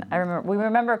 And we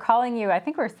remember calling you. I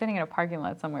think we were sitting in a parking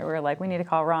lot somewhere. We were like, we need to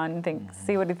call Ron and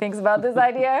see what he thinks about this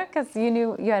idea, because you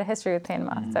knew you had a history with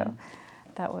Panama. So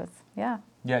that was, Yeah,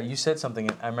 you said something.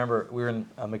 I remember we were in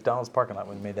a McDonald's parking lot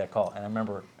when we made that call, and I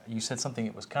remember you said something.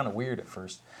 It was kind of weird at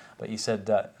first, but you said,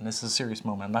 and this is a serious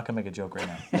moment. I'm not going to make a joke right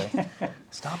now. Okay?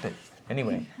 Stop it.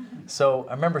 Anyway, so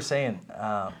I remember saying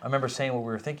what we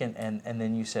were thinking, and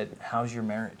then you said, "How's your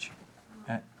marriage?"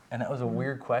 And that was a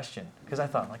weird question, because I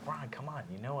thought, like, Ron, come on,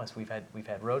 you know us. We've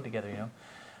had road together,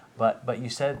 But you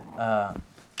said, I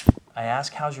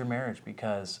ask, "How's your marriage?"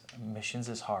 because missions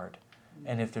is hard,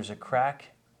 and if there's a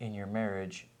crack in your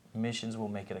marriage, missions will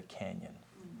make it a canyon.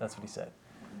 That's what he said.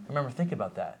 I remember thinking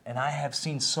about that. And I have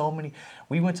seen so many.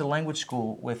 We went to language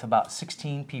school with about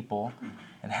 16 people,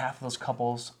 and half of those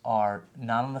couples are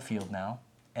not on the field now,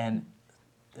 and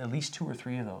at least 2 or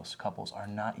 3 of those couples are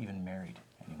not even married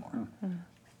anymore.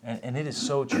 And it is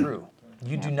so true.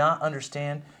 You do not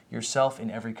understand yourself in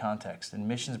every context, and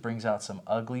missions brings out some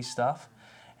ugly stuff,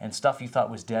 and stuff you thought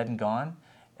was dead and gone.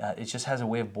 It just has a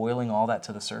way of boiling all that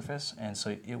to the surface, and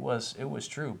so it was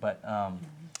true. But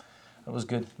it was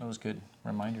good. It was a good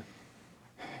reminder.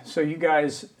 So you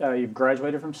guys, you've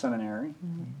graduated from seminary.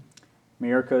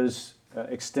 Mirko's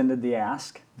extended the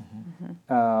ask.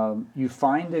 You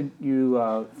find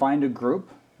a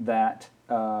group that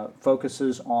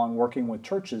focuses on working with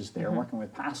churches there, working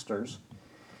with pastors.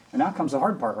 And now comes the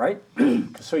hard part, right?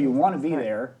 So you want to be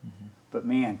there, but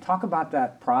man, talk about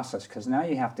that process, because now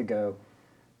you have to go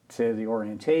to the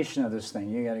orientation of this thing.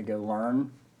 You got to go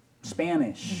learn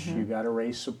Spanish. You got to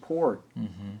raise support.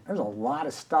 There's a lot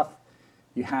of stuff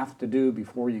you have to do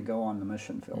before you go on the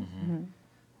mission field.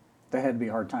 That had to be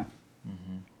a hard time.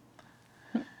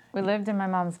 we lived in my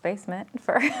mom's basement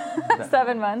for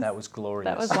 7 months. That was glorious.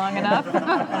 That was long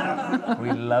enough.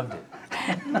 We loved it.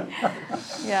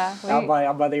 Yeah.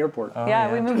 Out by the airport.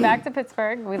 We moved back to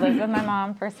Pittsburgh. We lived with my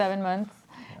mom for 7 months.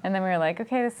 And then we were like,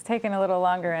 okay, this is taking a little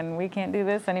longer and we can't do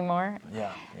this anymore.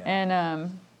 Yeah.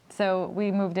 And so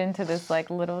we moved into this like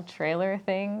little trailer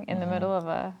thing in the middle of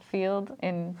a field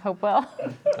in Hopewell.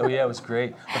 Oh yeah, it was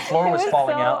great. The floor was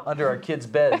falling out under our kids'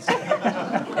 beds.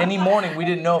 Any morning, we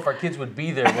didn't know if our kids would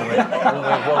be there when we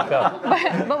woke up.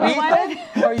 But we wanted,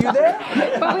 are you there?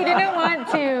 but we didn't want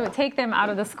to take them out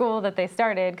of the school that they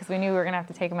started, because we knew we were going to have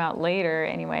to take them out later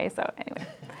anyway. So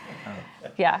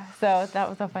that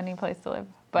was a funny place to live.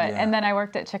 And then I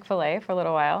worked at Chick-fil-A for a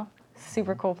little while.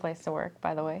 Super cool place to work,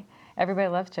 by the way. Everybody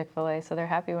loves Chick-fil-A, so they're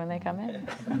happy when they come in.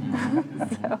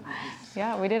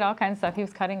 So, we did all kinds of stuff. He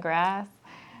was cutting grass.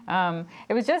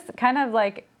 It was just kind of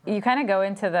like you kind of go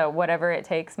into the whatever it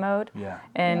takes mode. Yeah.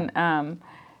 And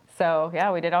so,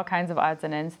 yeah, we did all kinds of odds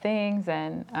and ends things.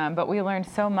 And but we learned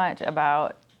so much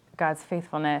about God's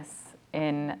faithfulness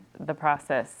in the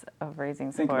process of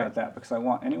raising support. Think about that, because I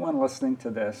want anyone listening to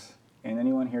this and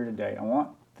anyone here today, I want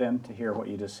them to hear what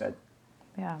you just said.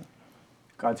 Yeah.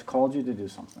 God's called you to do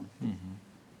something.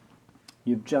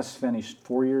 You've just finished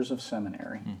 4 years of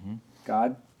seminary.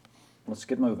 God, let's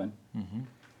get moving.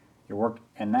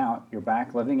 And now you're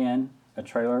back living in a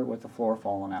trailer with the floor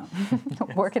falling out.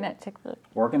 Working at Chick-fil-A.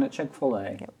 Working at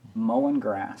Chick-fil-A, mowing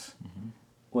grass.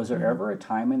 Was there ever a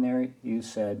time in there you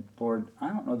said, Lord, I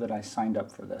don't know that I signed up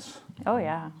for this? Oh,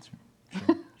 yeah.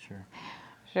 Sure.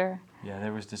 Sure. Yeah,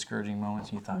 there was discouraging moments,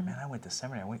 and you thought, man, I went to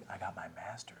seminary. I got my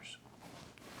master's.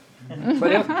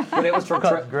 But it was from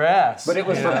Cut grass. But it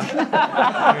was from. I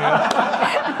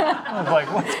was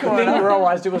like, what's going Then on? you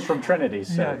realized it was from Trinity.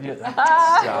 So. The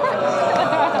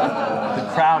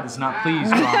crowd is not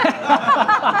pleased,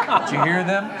 Ron. Did you hear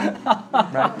them?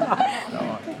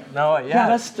 Right? No, yeah.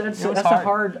 That's a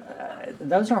hard.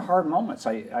 Those are hard moments.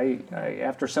 I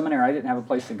after seminary, I didn't have a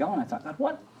place to go, and I thought, God,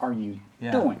 what are you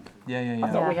doing? Yeah. I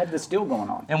thought we had this deal going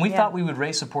on. And we thought we would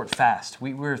raise support fast.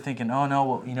 We were thinking, oh no,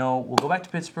 well, we'll go back to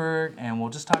Pittsburgh and we'll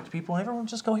just talk to people. And everyone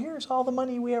just go, here's all the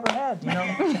money we ever had.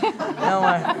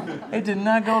 It did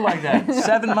not go like that.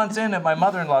 7 months in at my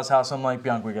mother-in-law's house, I'm like,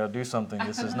 Bianca, we got to do something.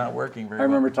 This is not working very well.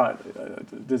 I remember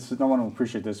no one will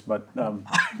appreciate this, but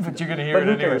but you're gonna hear it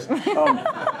anyways.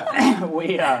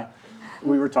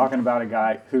 We were talking about a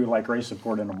guy who raised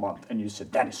support in a month, and you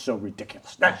said that is so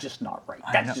ridiculous. That's just not right.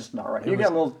 That's just not right. You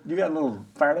got a little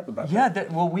fired up about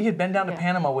that. Yeah, we had been down to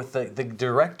Panama with the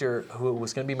director who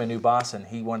was going to be my new boss, and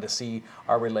he wanted to see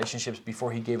our relationships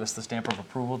before he gave us the stamp of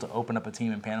approval to open up a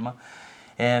team in Panama.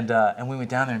 And we went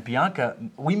down there, and Bianca,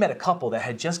 we met a couple that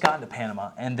had just gotten to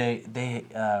Panama, and they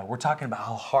were talking about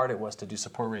how hard it was to do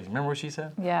support raising. Remember what she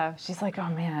said? Yeah, she's like, oh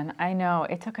man, I know,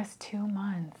 it took us 2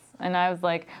 months. And I was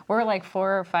like, we're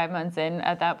 4 or 5 months in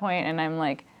at that point, and I'm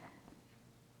like,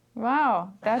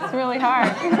 wow, that's really hard.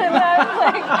 And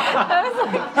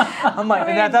I'm like,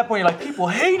 and at that point, you're like, people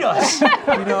hate us,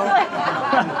 Because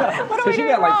you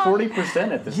got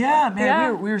 40% at this. Yeah, man,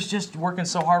 yeah. We were just working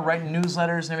so hard writing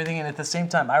newsletters and everything, and at the same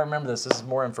time, I remember this is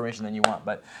more information than you want,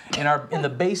 but in the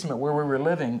basement where we were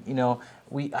living,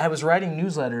 I was writing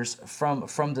newsletters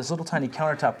from this little tiny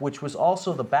countertop, which was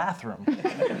also the bathroom.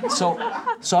 So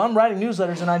I'm writing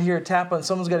newsletters, and I'd hear a tap on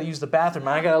someone's got to use the bathroom,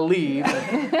 and I got to leave,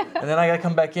 and then I got to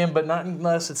come back in, but not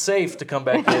unless it's safe to come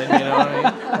back in, you know what I mean?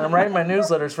 And I'm writing my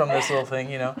newsletters from this little thing,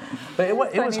 But it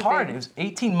was hard. It was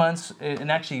 18 months, and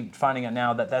actually finding out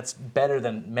now that that's better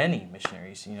than many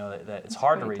missionaries, that it's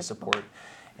hard to raise support.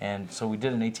 And so we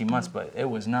did it in 18 months, but it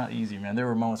was not easy, man. There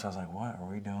were moments I was like, what are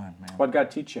we doing, man? What God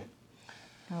teach you?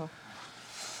 Oh.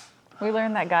 We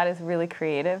learned that God is really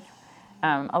creative.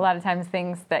 A lot of times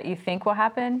things that you think will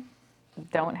happen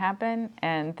don't happen,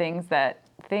 and things that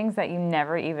you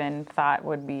never even thought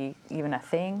would be even a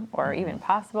thing or even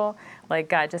possible,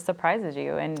 God just surprises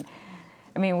you. And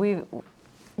I mean, we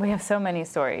have so many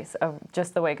stories of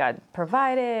just the way God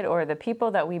provided, or the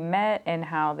people that we met and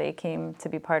how they came to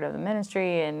be part of the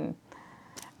ministry. And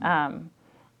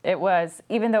it was,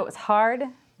 even though it was hard,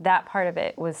 that part of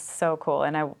it was so cool,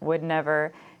 and I would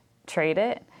never trade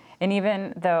it. And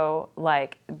even though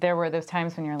there were those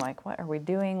times when you're like, what are we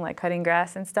doing? Cutting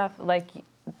grass and stuff.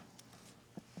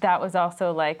 That was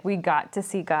also we got to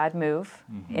see God move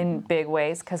in big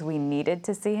ways, because we needed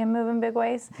to see him move in big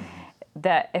ways.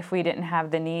 That if we didn't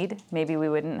have the need, maybe we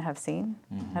wouldn't have seen.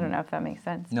 I don't know if that makes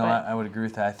sense. No, I would agree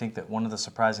with that. I think that one of the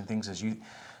surprising things is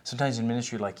sometimes in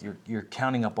ministry, you're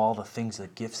counting up all the things, the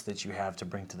gifts that you have to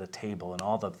bring to the table, and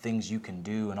all the things you can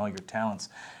do, and all your talents.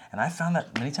 And I found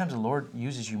that many times the Lord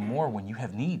uses you more when you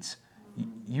have needs.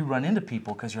 You run into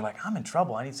people because you're like, I'm in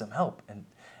trouble, I need some help, and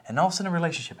all of a sudden a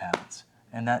relationship happens.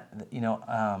 And that,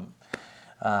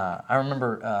 I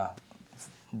remember a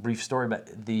brief story, but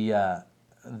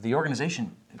the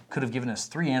organization could have given us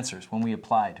 3 answers when we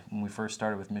applied, when we first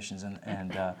started with missions, and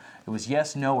it was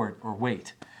yes, no, or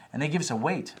wait. And they give us a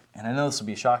wait. And I know this will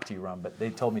be a shock to you, Ron, but they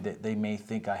told me that they may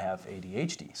think I have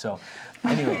ADHD. So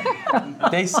anyway,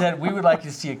 they said we would like you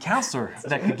to see a counselor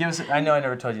that could give us, I know I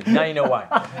never told you. Now you know why.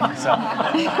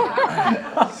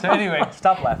 So anyway,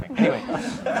 stop laughing. Anyway,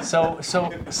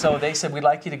 so they said we'd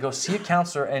like you to go see a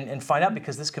counselor and find out,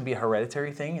 because this could be a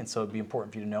hereditary thing, and so it'd be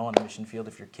important for you to know on the mission field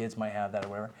if your kids might have that or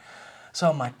whatever. So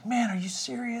I'm like, man, are you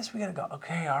serious? We got to go.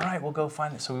 Okay, all right, we'll go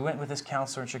find it. So we went with this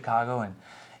counselor in Chicago,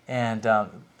 and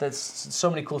there's so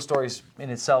many cool stories in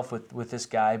itself with this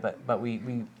guy, but I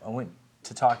went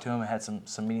to talk to him. I had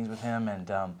some meetings with him, and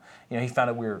he found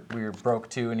out we were broke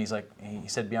too. And he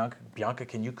said, Bianca,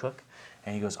 can you cook?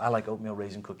 And he goes, I like oatmeal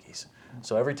raisin cookies.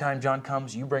 So every time Jon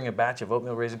comes, you bring a batch of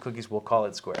oatmeal raisin cookies. We'll call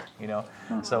it square.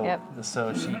 So Yep.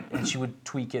 so she would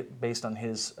tweak it based on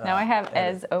his. Now I have edit.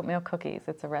 Ez oatmeal cookies.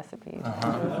 It's a recipe.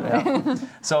 Yeah.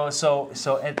 So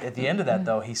at the end of that,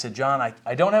 though, he said, Jon,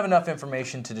 I don't have enough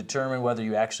information to determine whether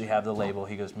you actually have the label.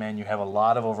 He goes, man, you have a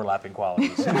lot of overlapping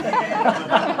qualities.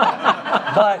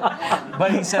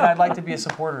 but he said, I'd like to be a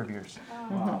supporter of yours.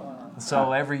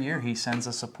 So every year he sends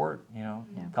us support, a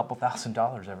couple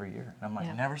 $1,000s every year. And I'm like,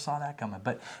 I never saw that coming.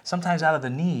 But sometimes out of the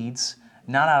needs,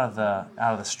 not out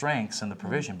of the strengths and the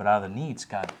provision, but out of the needs,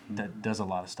 God does a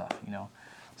lot of stuff,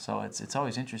 So it's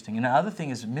always interesting. And the other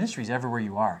thing is ministry is everywhere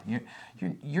you are.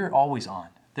 You're always on.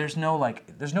 There's no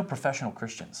professional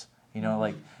Christians.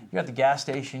 Like you're at the gas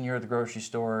station, you're at the grocery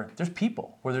store. There's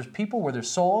people. Where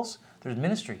there's souls, there's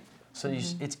ministry. So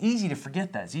it's easy to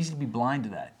forget that. It's easy to be blind to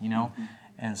that,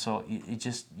 And so you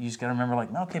just got to remember,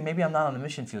 like, okay, maybe I'm not on the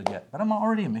mission field yet, but I'm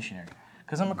already a missionary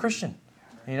because I'm a Christian.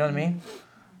 You know what I mean?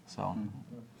 So,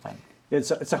 but.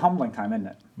 It's a humbling time, isn't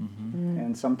it?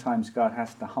 And sometimes God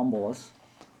has to humble us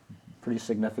pretty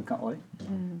significantly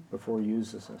before He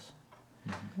uses us.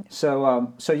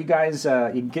 So you guys,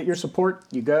 you get your support.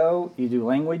 You go. You do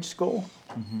language school.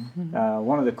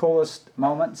 One of the coolest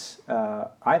moments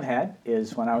I've had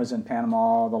is when I was in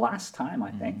Panama the last time,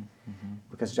 I think.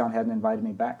 Because Jon hadn't invited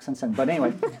me back since then. But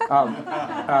anyway,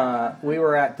 we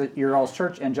were at your all's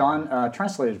church, and Jon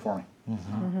translated for me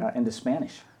into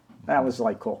Spanish. That was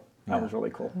cool. That was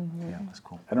really cool. Yeah, that's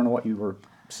cool. I don't know what you were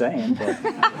saying, but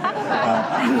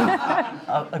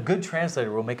a good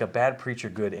translator will make a bad preacher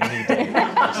good any day.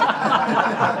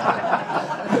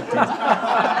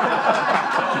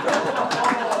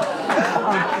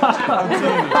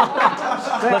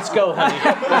 Let's go, honey.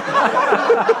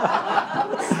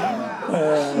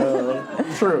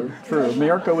 True.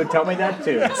 Mirko would tell me that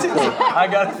too. I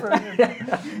got it for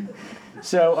you.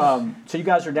 So you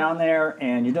guys are down there,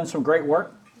 and you're doing some great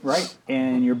work, right?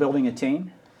 And you're building a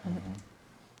team.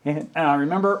 And I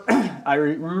remember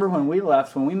when we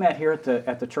left, when we met here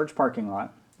at the church parking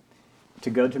lot to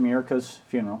go to Mirko's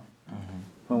funeral.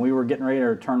 When we were getting ready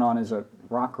to turn on as a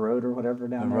Rock Road or whatever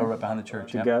down there. The road right behind the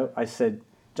church. To go, I said,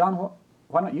 Jon,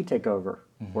 why don't you take over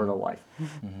Word of Life?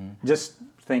 Just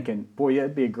thinking, boy,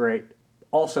 it'd be great.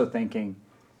 Also thinking,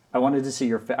 I wanted to see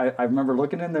your face. I remember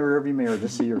looking in the rearview mirror to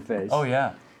see your face. Oh,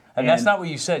 yeah. And that's not what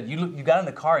you said. You got in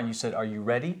the car and you said, are you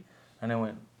ready? And I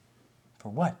went, for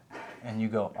what? And you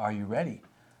go, are you ready?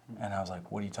 And I was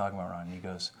like, what are you talking about, Ron? And he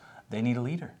goes, they need a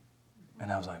leader.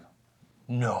 And I was like,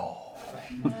 no.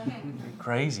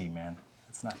 Crazy, man.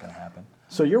 It's not going to happen.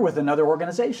 So you're with another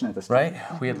organization at this time.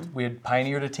 Right. We had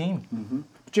pioneered a team.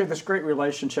 But you have this great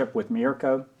relationship with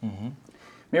Mirko.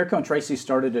 Mirko and Tracy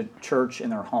started a church in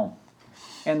their home.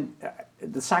 And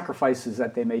the sacrifices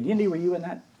that they made. Yindy, were you in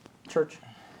that church?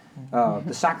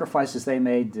 The sacrifices they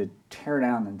made to tear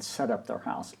down and set up their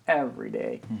house every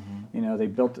day. They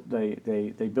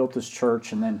built this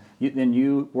church, and then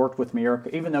you worked with Mirko,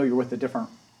 even though you're with a different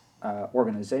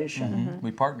organization.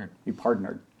 We partnered. You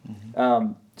partnered.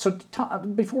 So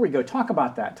before we go, talk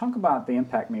about that. Talk about the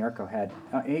impact Mirko had.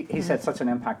 He's had such an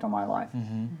impact on my life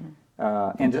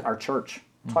and our church.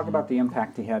 Talk about the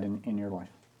impact he had in your life.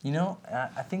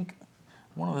 I think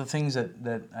one of the things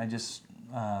that I just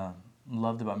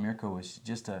loved about Mirko was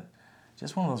just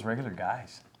one of those regular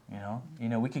guys.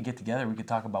 We could get together, we could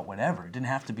talk about whatever. It didn't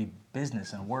have to be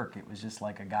business and work. It was just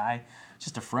like a guy,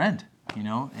 just a friend.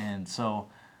 And so.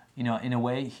 In a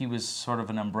way, he was sort of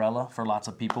an umbrella for lots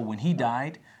of people. When he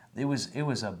died, it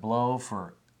was a blow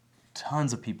for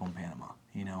tons of people in Panama.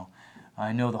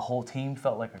 I know the whole team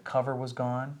felt like a cover was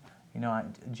gone.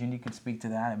 Ginny could speak to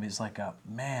that. It was like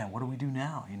man, what do we do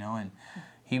now? And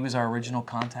he was our original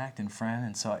contact and friend,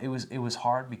 and so it was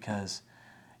hard because,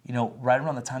 right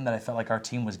around the time that I felt like our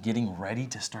team was getting ready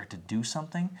to start to do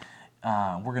something.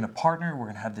 We're going to partner. We're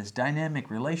going to have this dynamic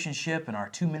relationship, and our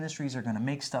two ministries are going to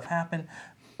make stuff happen.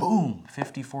 Boom,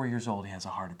 54 years old, he has a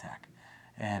heart attack.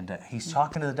 And he's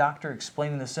talking to the doctor,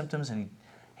 explaining the symptoms, and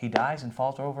he dies and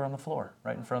falls over on the floor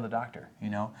right in front of the doctor,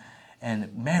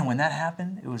 And man, when that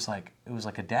happened, it was like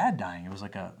a dad dying. It was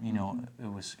like it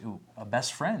was a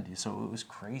best friend. So it was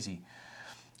crazy.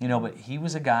 But he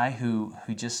was a guy who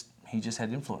just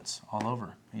had influence all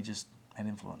over. He just had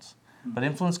influence. But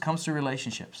influence comes through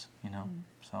relationships,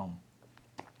 So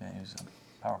yeah, he was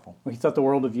powerful. Well, he thought the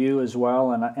world of you as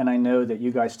well, and I know that you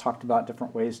guys talked about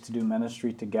different ways to do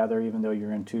ministry together, even though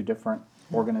you're in two different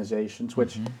organizations,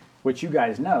 which you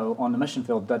guys know on the mission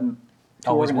field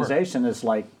Always were. organization is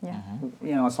like, Yeah.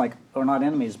 you know, it's like we're not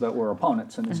enemies, but we're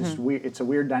opponents, and it's just weird. It's a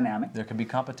weird dynamic. There can be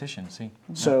competition. See.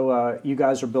 So you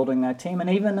guys are building that team, and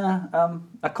even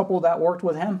a couple that worked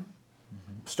with him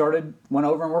went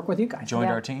over and worked with you guys. Joined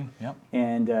Yeah. our team. Yep.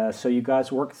 And so you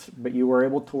guys worked, but you were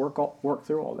able to work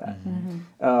through all that.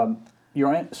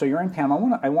 You're in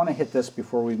Panama. I want to hit this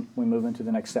before we move into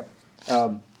the next step.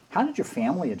 How did your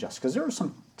family adjust? Because there was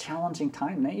some challenging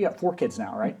time. You got 4 kids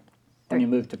now, right? When you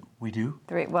moved to. We do.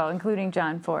 3, well, including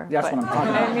John, 4. That's but, what I'm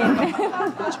talking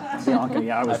about. Bianca,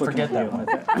 yeah, I was looking forget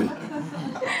at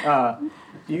you.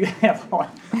 You have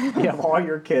all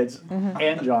your kids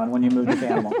and John when you moved to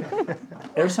Panama.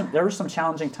 There were some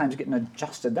challenging times getting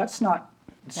adjusted. It's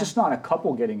just not a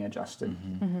couple getting adjusted.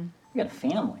 You got a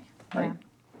family, right?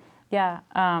 Yeah.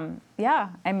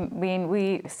 I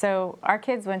mean, so our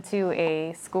kids went to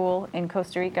a school in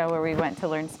Costa Rica where we went to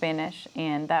learn Spanish,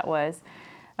 and that was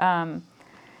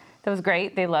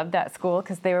great. They loved that school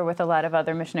because they were with a lot of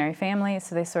other missionary families,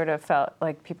 so they sort of felt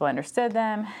like people understood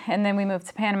them. And then we moved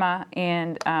to Panama,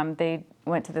 and they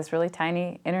went to this really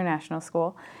tiny international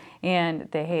school, and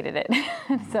they hated it.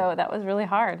 So that was really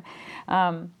hard.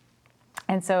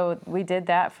 And so we did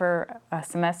that for a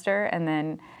semester, and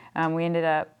then we ended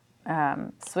up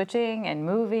switching and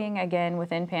moving again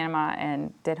within Panama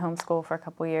and did homeschool for a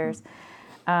couple years.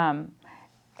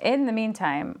 In the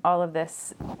meantime, all of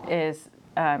this is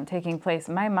taking place.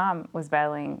 My mom was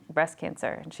battling breast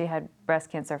cancer, and she had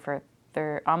breast cancer for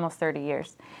almost 30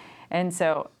 years. And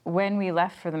so when we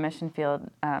left for the mission field,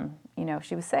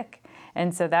 she was sick.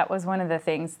 And so that was one of the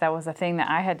things, that was a thing that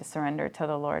I had to surrender to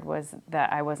the Lord, was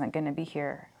that I wasn't going to be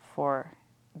here for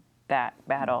that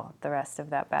battle, the rest of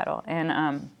that battle.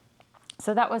 And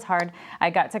so that was hard.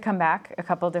 I got to come back a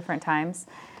couple different times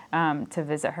to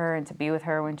visit her and to be with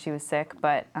her when she was sick.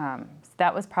 But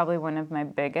that was probably one of my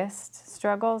biggest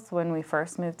struggles when we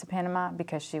first moved to Panama,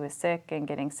 because she was sick and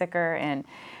getting sicker, and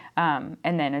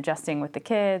then adjusting with the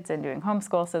kids and doing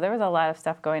homeschool. So there was a lot of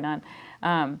stuff going on.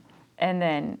 And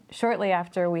then shortly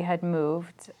after we had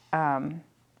moved, and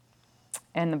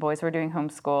the boys were doing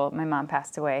homeschool, my mom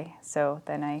passed away. So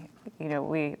then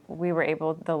we were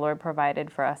able, the Lord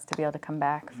provided for us to be able to come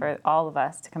back, for all of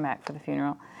us to come back for the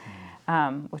funeral,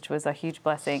 which was a huge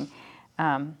blessing.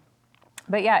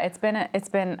 But yeah, it's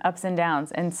been ups and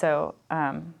downs. And so,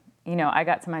 I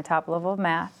got to my top level of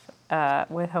math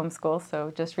with homeschool.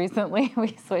 So just recently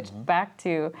we switched back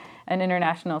to an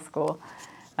international school.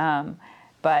 And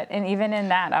even in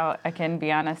that, I can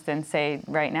be honest and say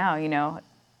right now,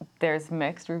 there's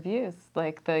mixed reviews.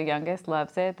 Like the youngest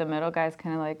loves it, the middle guy's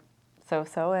kind of like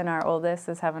so, and our oldest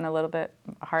is having a little bit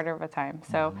harder of a time.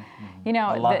 So, a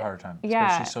lot harder time,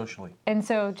 especially socially. And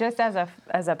so, just as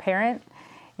a parent,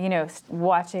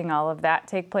 watching all of that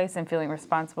take place and feeling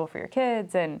responsible for your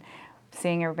kids and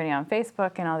seeing everybody on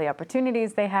Facebook and all the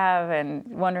opportunities they have, and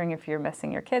wondering if you're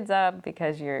messing your kids up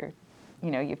because you've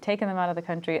taken them out of the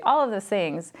country, all of those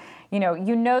things,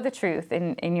 the truth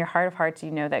in your heart of hearts,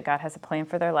 that God has a plan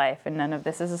for their life, and none of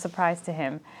this is a surprise to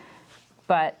him.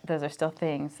 But those are still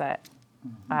things that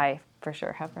I for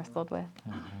sure have wrestled with.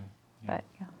 But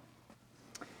yeah.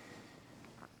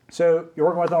 So you're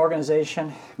working with an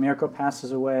organization, Miracle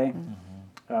passes away,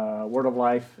 Word of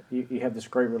Life, you have this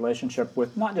great relationship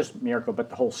with not just Miracle, but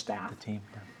the whole staff. The team.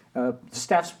 The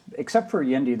staff's, except for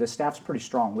Yendi, the staff's pretty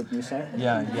strong, wouldn't you say?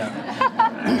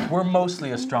 Yeah. We're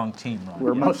mostly a strong team, Ron.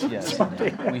 We're mostly a strong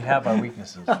team. We have our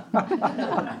weaknesses.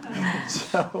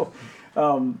 So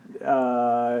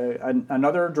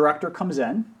another director comes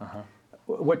in,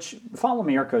 which Follow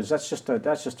Miracles, that's just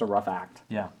a rough act.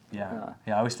 Yeah.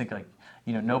 I always think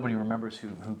nobody remembers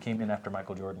who came in after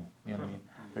Michael Jordan. You know what I mean?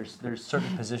 There's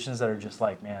certain positions that are just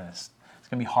like, man, it's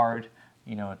gonna be hard,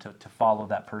 to follow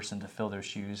that person, to fill their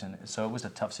shoes, and so it was a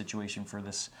tough situation for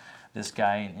this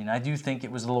guy. And I do think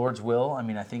it was the Lord's will. I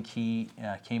mean, I think he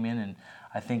came in, and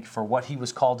I think for what he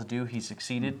was called to do, he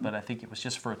succeeded. But I think it was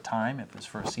just for a time. It was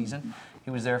for a season. He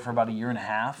was there for about a year and a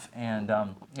half, and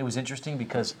it was interesting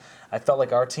because I felt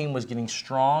like our team was getting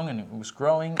strong and it was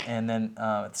growing. And then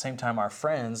at the same time, our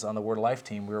friends on the Word of Life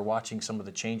team, we were watching some of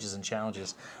the changes and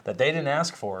challenges that they didn't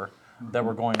ask for that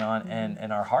were going on,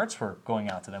 and our hearts were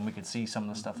going out to them. We could see some of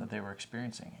the stuff that they were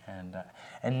experiencing,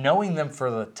 and knowing them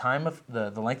for the time of the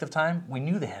length of time, we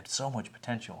knew they had so much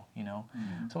potential. So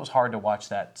it was hard to watch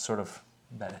that sort of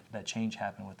that change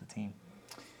happen with the team.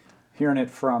 Hearing it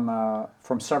from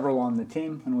several on the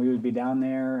team, and we would be down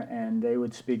there, and they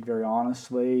would speak very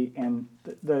honestly. And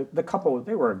the couple,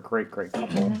 they were a great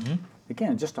couple.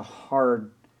 Again, just a hard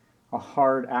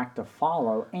act to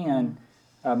follow, and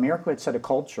Miracle had set a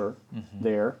culture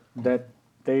there that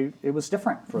it was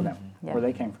different for them, where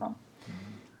they came from.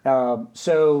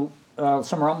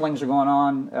 Some rumblings are going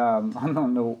on. I'm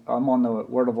on the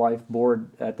Word of Life board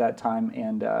at that time,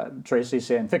 and Tracy's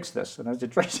saying, "Fix this." And I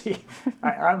said, "Tracy,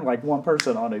 I'm like one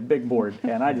person on a big board,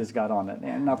 and I just got on it,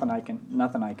 and nothing I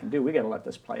can do. We got to let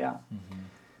this play out." Mm-hmm.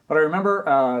 But I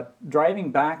remember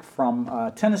driving back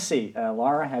from Tennessee.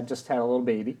 Laura had just had a little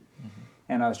baby,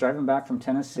 and I was driving back from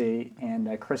Tennessee,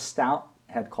 and Chris Stout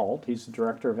had called. He's the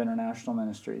director of International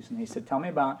Ministries, and he said, "Tell me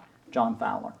about Jon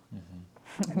Fowler."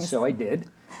 Mm-hmm. And so I did.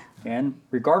 And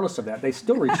regardless of that, they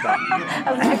still reached out.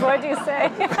 I was like, what'd you say?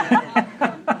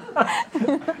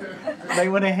 They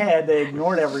went ahead, they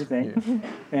ignored everything,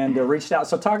 and reached out.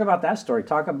 So talk about that story.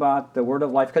 Talk about the Word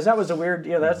of Life, because that was a weird,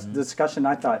 that's the discussion.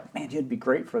 I thought, man, you'd be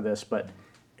great for this, but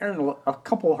there are a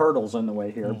couple of hurdles in the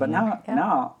way here. But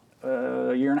now,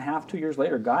 a year and a half, 2 years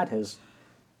later, God has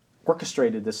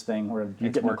orchestrated this thing where you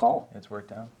get a call. It's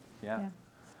worked out. Yeah.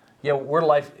 Yeah, Word of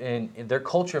Life, in their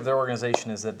culture of their organization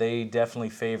is that they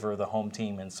definitely favor the home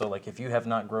team. And so, like, if you have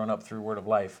not grown up through Word of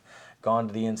Life, gone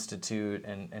to the Institute,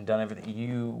 and done everything,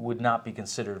 you would not be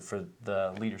considered for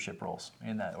the leadership roles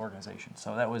in that organization.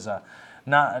 So that was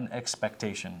not an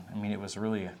expectation. I mean, it was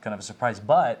really kind of a surprise.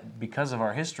 But because of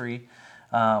our history,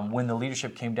 when the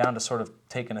leadership came down to sort of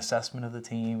take an assessment of the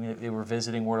team, they were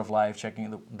visiting Word of Life,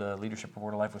 checking the leadership of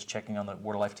Word of Life was checking on the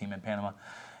Word of Life team in Panama.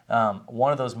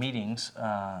 One of those meetings,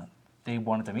 they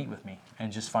wanted to meet with me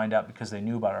and just find out, because they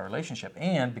knew about our relationship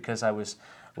and because I was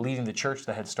leading the church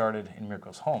that had started in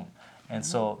Miracle's home. And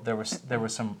so there was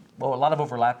a lot of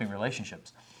overlapping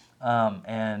relationships.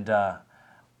 And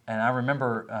I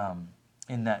remember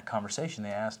in that conversation, they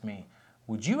asked me,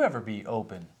 "Would you ever be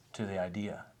open to the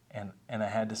idea?" And I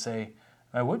had to say,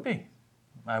 I would be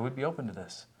open to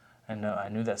this. And I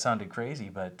knew that sounded crazy,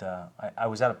 but I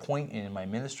was at a point in my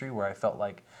ministry where I felt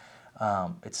like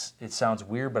it sounds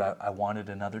weird, but I wanted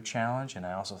another challenge, and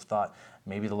I also thought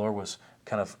maybe the Lord was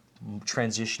kind of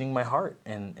transitioning my heart,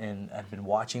 and I'd been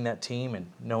watching that team and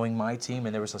knowing my team,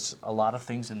 and there was a lot of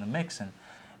things in the mix,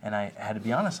 and I had to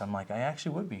be honest. I'm like, I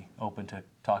actually would be open to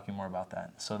talking more about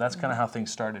that. So that's kind of how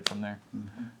things started from there.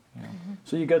 Mm-hmm. You know?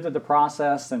 So you go through the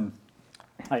process, and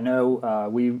I know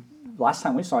last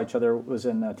time we saw each other was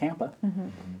in Tampa,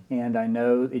 and I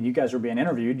know you guys were being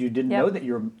interviewed. You didn't know that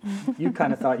you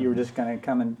kind of thought you were just going to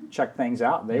come and check things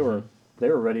out. They were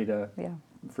ready to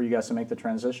for you guys to make the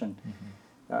transition.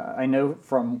 I know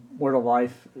from Word of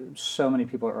Life, so many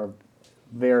people are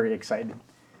very excited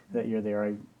that you're there.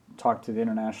 I talked to the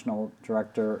international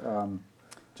director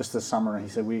just this summer, and he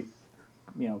said,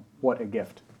 what a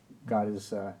gift God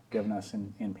has given us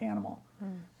in Panama.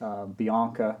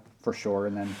 Bianca, for sure,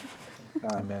 and then,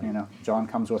 Jon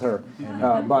comes with her.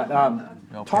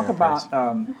 Talk about,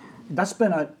 that's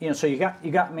been so you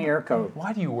got Mirko.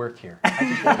 Why do you work here?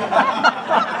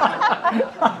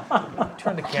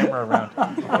 Turn the camera around.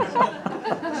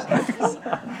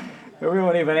 We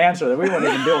won't even answer that. We won't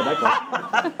even deal with that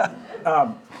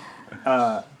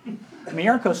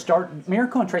question.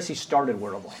 Mirko and Tracy started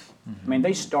Word of Life. I mean,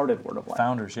 they started Word of Life.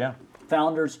 Founders, yeah.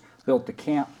 Founders, built the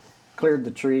camp, cleared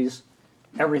the trees,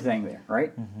 everything there,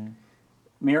 right?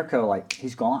 Mirko,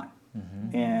 he's gone.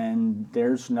 And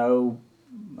there's no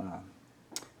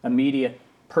immediate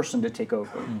person to take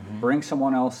over. Bring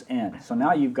someone else in. So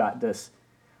now you've got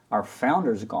our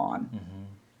founder's gone.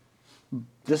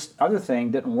 This other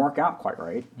thing didn't work out quite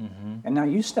right. And now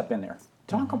you step in there.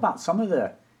 Talk about some of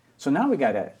so now we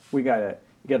gotta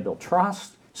build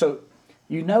trust. So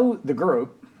you know the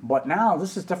group, but now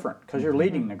this is different because you're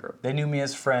leading the group. They knew me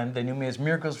as friend. They knew me as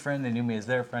Miracle's friend. They knew me as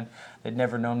their friend. They'd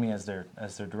never known me as their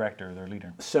director or their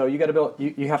leader. So you got to build.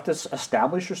 You have to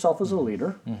establish yourself as a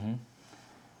leader.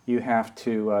 You have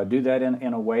to do that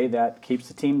in a way that keeps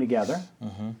the team together.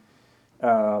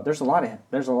 There's a lot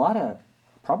of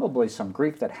probably some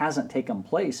grief that hasn't taken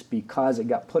place because it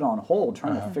got put on hold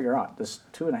trying to figure out this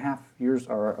 2.5 years,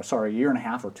 a year and a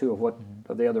half or two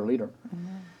of the other leader.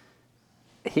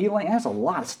 Healing has a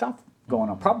lot of stuff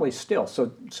going on, probably still.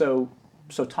 So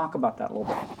talk about that a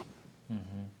little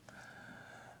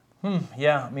bit.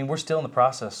 Yeah, I mean, we're still in the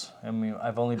process. I mean,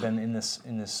 I've only been in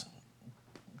this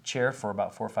chair for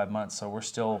about 4 or 5 months, so we're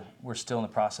still in the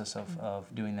process of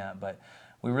doing that. But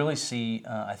we really see,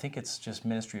 I think it's just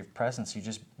ministry of presence. You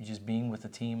just being with the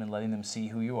team and letting them see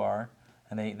who you are,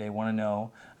 and they want to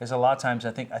know. There's a lot of times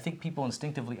I think people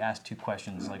instinctively ask two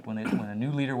questions. Like when a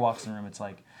new leader walks in the room, it's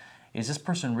like, is this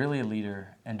person really a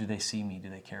leader, and do they see me? Do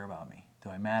they care about me? Do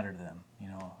I matter to them?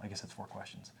 I guess that's 4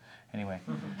 questions. Anyway,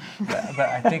 but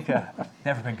I think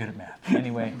never been good at math.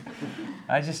 Anyway,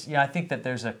 I think that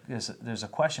there's a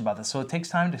question about this. So it takes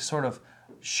time to sort of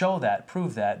show that,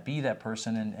 prove that, be that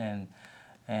person, and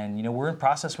And we're in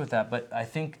process with that. But I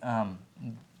think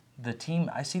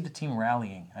I see the team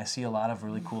rallying. I see a lot of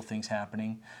really cool things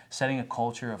happening, setting a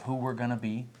culture of who we're going to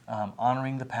be,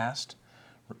 honoring the past,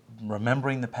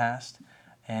 remembering the past,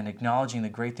 and acknowledging the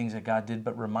great things that God did,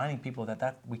 but reminding people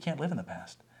that we can't live in the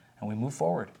past, and we move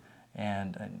forward.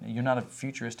 And you're not a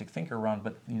futuristic thinker, Ron,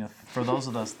 but for those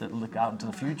of us that look out into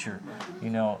the future,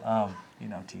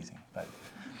 teasing. But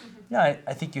yeah,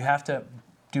 I think you have to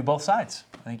do both sides.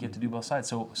 I think you have to do both sides.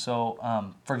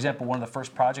 So for example, one of the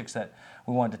first projects that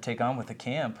we wanted to take on with the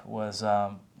camp was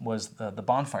the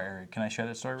bonfire area. Can I share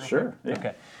that story real Sure. quick? Yeah.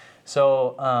 Okay.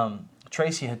 So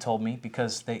Tracy had told me,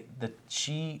 because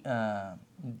she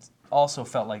also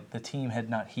felt like the team had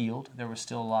not healed. There was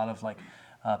still a lot of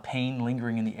pain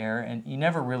lingering in the air, and you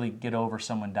never really get over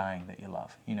someone dying that you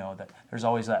love. That there's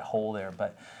always that hole there,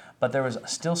 but there was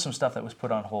still some stuff that was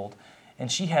put on hold.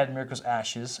 And she had Miracle's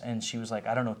ashes, and she was like,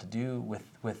 I don't know what to do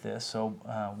with this. So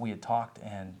we had talked,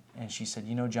 and she said,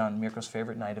 Jon, Miracle's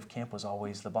favorite night of camp was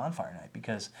always the bonfire night,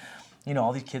 because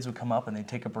all these kids would come up and they'd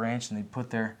take a branch and they'd put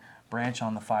their branch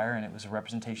on the fire, and it was a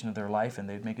representation of their life, and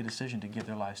they'd make a decision to give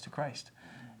their lives to Christ.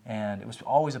 And it was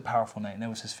always a powerful night, and that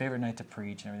was his favorite night to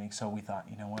preach and everything. So we thought,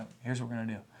 what? Here's what we're going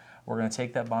to do. We're going to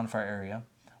take that bonfire area,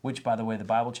 which, by the way, the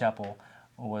Bible Chapel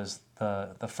was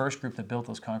the first group that built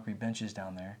those concrete benches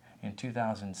down there in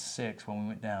 2006 when we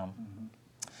went down. Mm-hmm.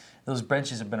 Those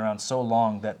benches have been around so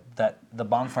long that the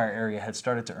bonfire area had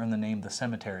started to earn the name the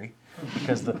cemetery,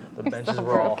 because the benches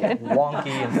were all wonky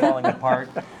and falling apart.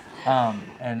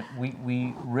 And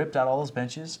we ripped out all those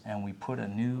benches, and we put a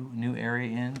new area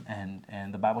in,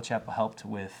 and the Bible Chapel helped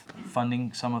with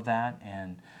funding some of that.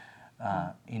 And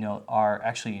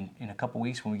actually in a couple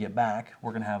weeks when we get back,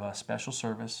 we're going to have a special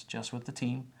service just with the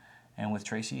team and with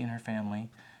Tracy and her family,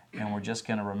 and we're just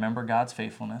going to remember God's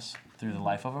faithfulness through the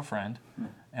life of a friend,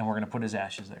 and we're going to put his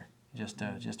ashes there just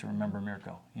to remember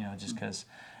Miracle. Just because.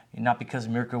 Not because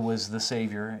Mirko was the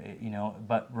savior,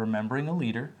 but remembering a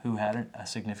leader who had a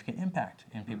significant impact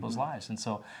in people's lives. And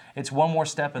so it's one more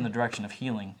step in the direction of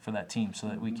healing for that team, so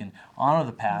that we can honor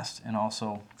the past and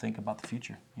also think about the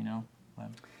future,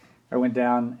 I went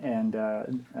down, and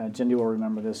Jindy will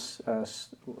remember this,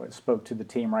 spoke to the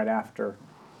team right after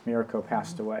Mirko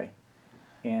passed away.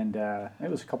 And it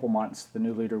was a couple months. The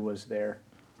new leader was there.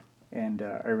 And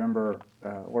I remember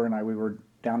Laura and we were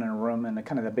down in a room in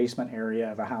the basement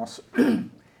area of a house,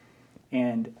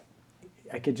 and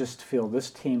I could just feel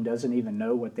this team doesn't even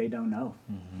know what they don't know.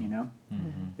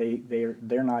 Mm-hmm.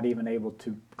 They're not even able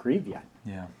to grieve yet.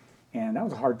 Yeah. And that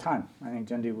was a hard time. I think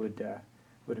Jindy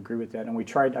would agree with that. And we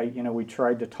tried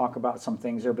to talk about some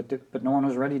things there, but no one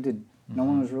was ready to. Mm-hmm. No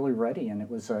one was really ready, and it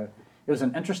was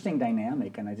an interesting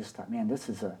dynamic. And I just thought, man, this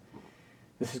is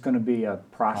going to be a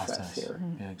process here.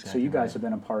 Mm-hmm. Yeah, exactly. So you guys have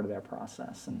been a part of that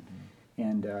process, and. Mm-hmm.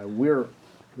 And we're,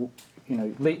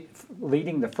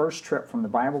 leading the first trip from the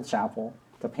Bible Chapel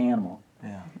to Panama.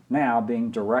 Yeah. Now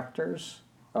being directors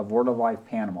of Word of Life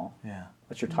Panama. Yeah.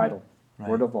 That's your title. Right.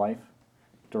 Word of Life,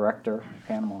 Director,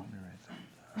 Panama.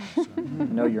 Right. I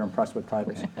know you're impressed with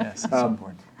titles. Yes, it's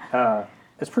important.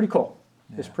 It's pretty cool.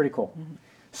 Yeah. It's pretty cool. Mm-hmm.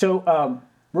 So,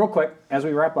 real quick, as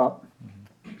we wrap up,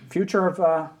 future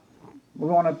of.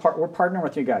 We're partnering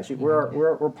with you guys.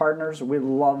 We're partners. We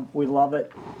love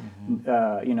it.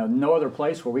 Mm-hmm. No other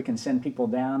place where we can send people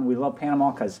down. We love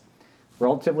Panama because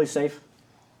relatively safe.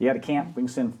 You got a camp, we can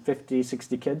send 50,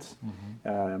 60 kids.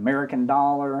 Mm-hmm. American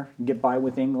dollar, get by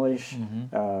with English.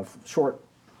 Mm-hmm.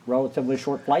 Relatively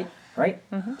short flight, right?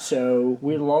 Mm-hmm. So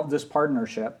we love this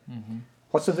partnership. Mm-hmm.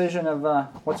 What's the vision of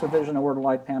Word of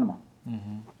Life Panama?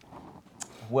 Mm-hmm.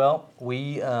 Well,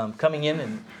 we coming in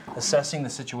and assessing the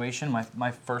situation,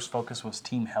 my first focus was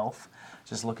team health,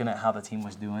 just looking at how the team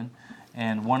was doing.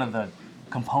 And one of the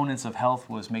components of health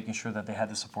was making sure that they had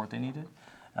the support they needed.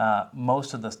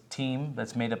 Most of the team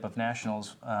that's made up of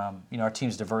nationals, our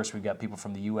team's diverse. We've got people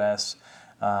from the U.S.,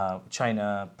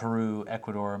 China, Peru,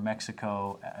 Ecuador,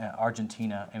 Mexico,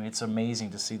 Argentina. I mean, it's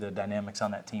amazing to see the dynamics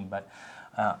on that team. But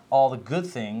all the good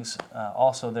things,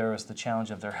 also there is the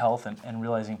challenge of their health and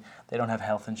realizing they don't have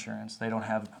health insurance, they don't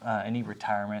have any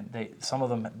retirement. Some of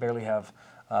them barely have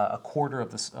a quarter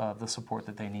of the support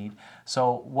that they need.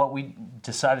 So what we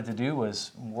decided to do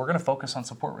was we're going to focus on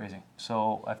support raising.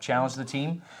 So I've challenged the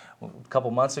team. A couple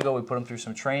months ago, we put them through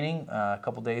some training, a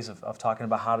couple days of talking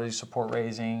about how to do support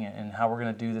raising and how we're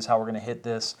going to do this, how we're going to hit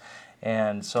this.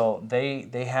 And so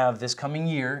they have this coming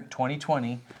year,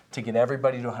 2020, to get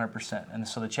everybody to 100%. And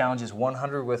so the challenge is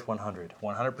 100 with 100.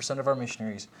 100% of our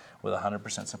missionaries with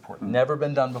 100% support. Mm-hmm. Never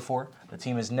been done before. The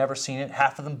team has never seen it.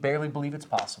 Half of them barely believe it's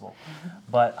possible. Mm-hmm.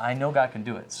 But I know God can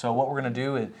do it. So what we're going to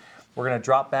do We're going to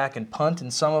drop back and punt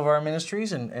in some of our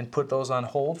ministries and put those on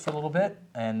hold for a little bit.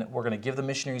 And we're going to give the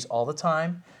missionaries all the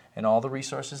time and all the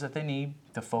resources that they need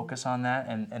to focus on that.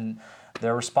 And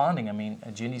they're responding. I mean,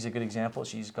 Ginny's a good example.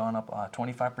 She's gone up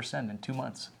 25% in 2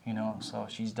 months, so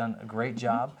she's done a great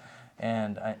job.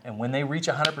 And when they reach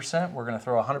 100%, we're going to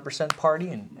throw a 100% party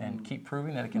and keep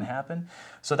proving that it can happen.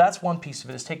 So that's one piece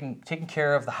of it, is taking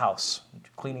care of the house,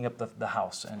 cleaning up the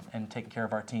house and taking care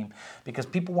of our team. Because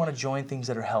people want to join things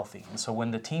that are healthy. And so when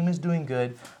the team is doing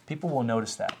good, people will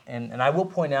notice that. And I will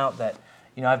point out that,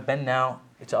 I've been now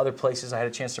to other places. I had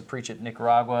a chance to preach at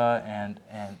Nicaragua and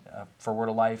for Word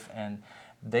of Life, and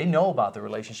they know about the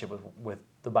relationship with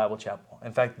the Bible Chapel.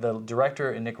 In fact, the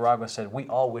director in Nicaragua said, we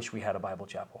all wish we had a Bible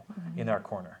Chapel in our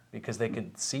corner, because they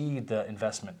can see the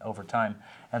investment over time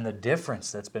and the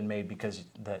difference that's been made because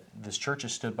that this church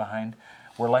has stood behind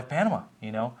Word of Life Panama,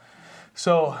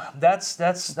 So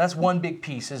that's one big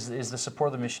piece is the support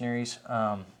of the missionaries.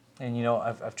 And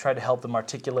I've tried to help them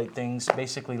articulate things.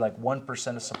 Basically, like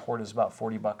 1% of support is about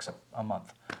 $40 a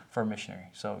month for a missionary.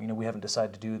 So we haven't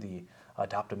decided to do the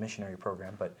Adopt a Missionary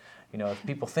program, but if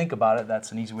people think about it,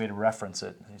 that's an easy way to reference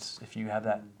it. If you have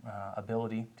that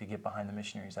ability to get behind the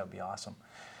missionaries, that would be awesome.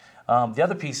 The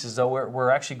other piece is, though, we're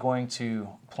actually going to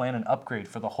plan an upgrade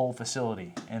for the whole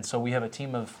facility, and so we have a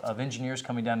team of engineers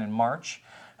coming down in March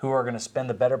who are going to spend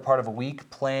the better part of a week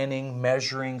planning,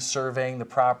 measuring, surveying the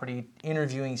property,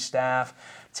 interviewing staff,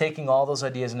 taking all those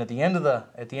ideas, and at the end of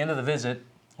the visit,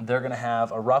 they're going to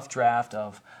have a rough draft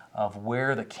of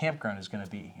where the campground is going to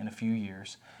be in a few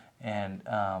years. And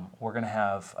we're going to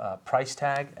have a price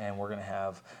tag, and we're going to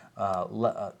have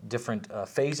different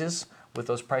phases with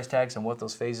those price tags and what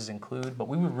those phases include. But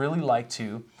we would really like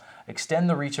to extend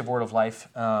the reach of Word of Life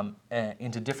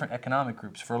into different economic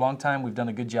groups. For a long time, we've done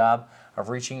a good job of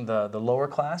reaching the lower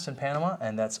class in Panama,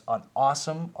 and that's an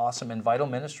awesome and vital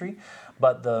ministry.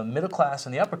 But the middle class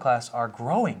and the upper class are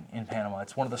growing in Panama.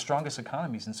 It's one of the strongest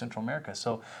economies in Central America.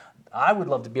 So I would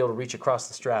love to be able to reach across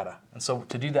the strata. And so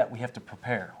to do that, we have to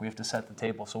prepare. We have to set the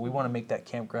table. So we want to make that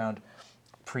campground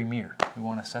premier. We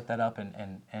want to set that up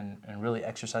and really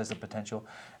exercise the potential.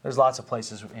 There's lots of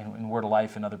places in Word of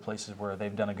Life and other places where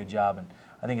they've done a good job, and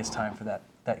I think it's time for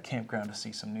that campground to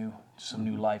see some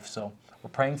new life. So we're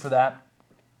praying for that,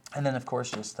 and then of course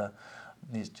just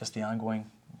the ongoing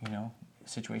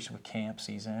situation with camp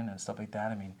season and stuff like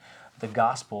that. I mean, the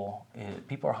gospel,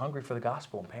 people are hungry for the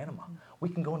gospel in Panama. We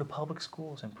can go into public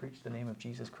schools and preach the name of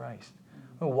Jesus Christ.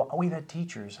 We've had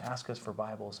teachers ask us for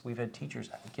Bibles. We've had teachers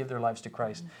give their lives to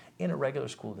Christ in a regular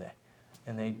school day.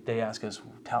 And they ask us,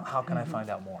 how can I find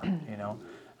out more?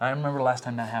 I remember the last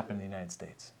time that happened in the United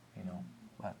States.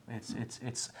 But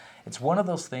it's one of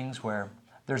those things where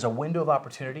there's a window of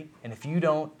opportunity, and if you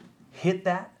don't hit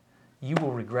that, you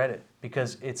will regret it,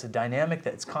 because it's a dynamic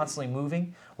that's constantly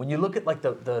moving. When you look at like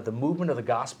the movement of the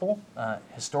gospel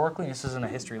historically, this isn't a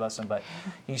history lesson, but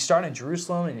you start in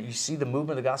Jerusalem and you see the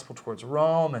movement of the gospel towards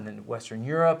Rome and then Western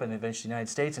Europe and eventually the United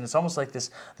States, and it's almost like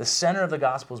the center of the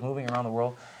gospel is moving around the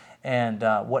world. And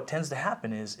what tends to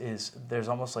happen is there's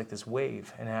almost like this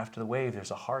wave, and after the wave there's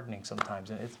a hardening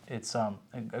sometimes. And it's a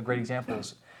great example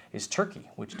is Turkey,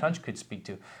 which Tunch could speak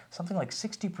to. Something like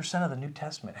 60% of the New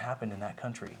Testament happened in that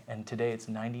country, and today it's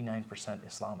 99%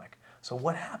 Islamic. So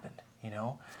what happened,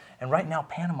 And right now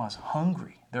Panama's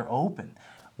hungry. They're open.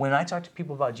 When I talk to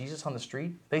people about Jesus on the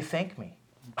street, they thank me.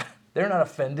 They're not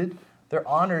offended. They're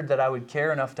honored that I would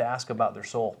care enough to ask about their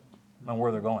soul and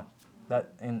where they're going.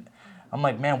 And I'm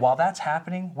like, man, while that's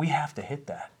happening, we have to hit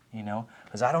that,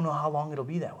 because I don't know how long it'll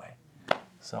be that way.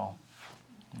 So,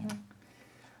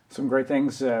 Some great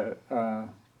things are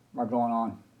going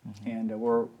on, and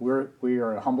we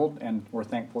are humbled and we're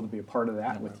thankful to be a part of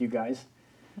that with you guys.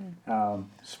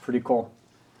 It's pretty cool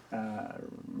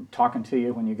talking to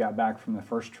you when you got back from the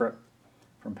first trip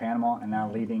from Panama, and now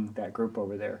leading that group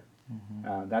over there.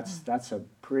 That's a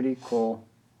pretty cool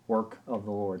work of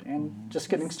the Lord, and just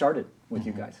getting started with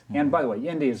you guys. And by the way,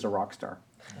 Yendi is a rock star.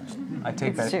 I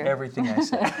take back everything I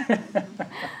said.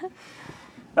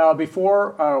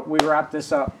 Before we wrap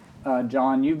this up,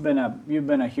 Jon, you've been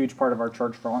a huge part of our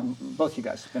church for long. Both you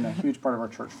guys have been a huge part of our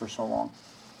church for so long.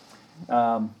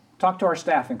 Talk to our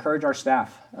staff, encourage our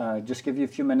staff. Just give you a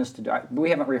few minutes to do. We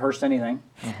haven't rehearsed anything,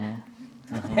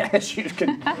 as you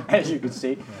can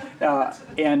see,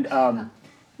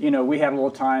 we had a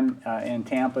little time in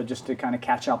Tampa just to kind of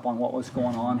catch up on what was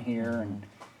going on here,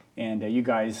 and you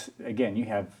guys, again,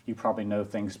 you probably know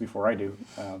things before I do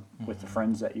with the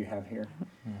friends that you have here.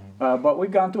 But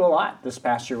we've gone through a lot this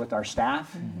past year with our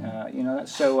staff,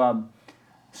 so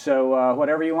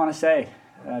whatever you want to say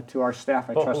to our staff,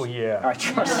 I trust. Oh yeah. I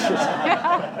trust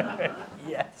you.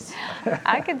 Yes.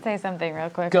 I could say something real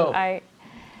quick. Go.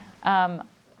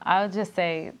 I'll just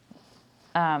say,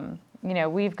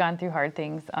 we've gone through hard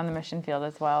things on the mission field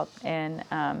as well, and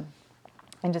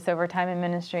just over time in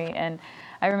ministry. And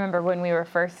I remember when we were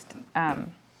first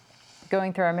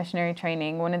going through our missionary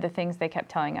training, one of the things they kept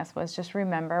telling us was just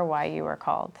remember why you were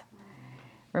called.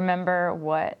 Remember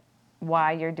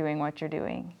why you're doing what you're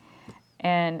doing.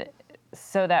 And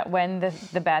so that when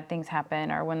the bad things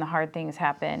happen or when the hard things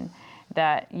happen,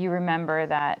 that you remember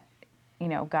that,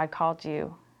 God called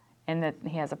you and that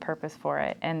he has a purpose for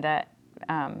it, and that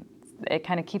it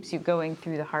kind of keeps you going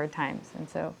through the hard times. And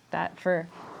so that for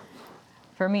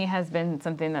me has been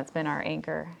something that's been our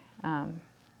anchor.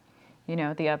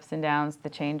 The ups and downs, the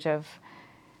change of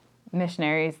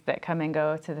missionaries that come and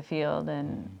go to the field,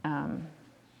 and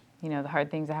the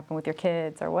hard things that happen with your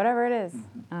kids or whatever it is.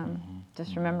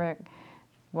 Just remember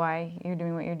why you're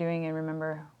doing what you're doing, and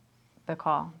remember the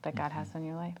call that God has on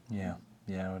your life. Yeah,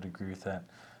 I would agree with that.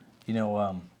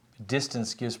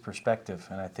 Distance gives perspective,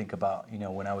 and I think about,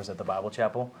 when I was at the Bible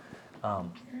Chapel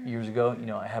years ago,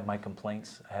 I had my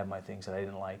complaints, I had my things that I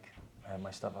didn't like, I had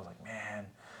my stuff. I was like, man,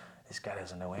 this guy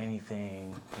doesn't know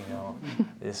anything.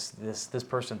 This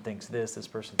person thinks this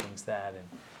person thinks that, and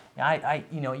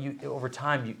you over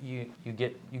time you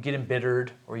get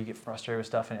embittered or you get frustrated with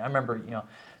stuff. And I remember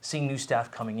seeing new staff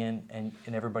coming in, and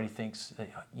everybody thinks that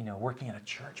working at a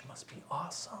church must be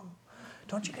awesome.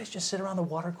 Don't you guys just sit around the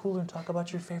water cooler and talk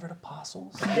about your favorite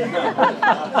apostles?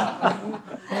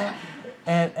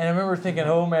 And I remember thinking,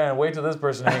 oh man, wait till this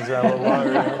person hangs around a little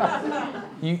longer.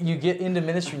 You get into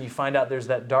ministry and you find out there's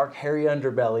that dark, hairy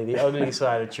underbelly, the ugly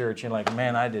side of church. You're like,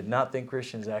 man, I did not think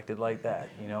Christians acted like that,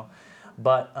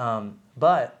 But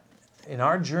in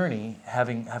our journey,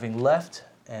 having left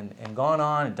and gone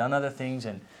on and done other things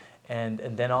and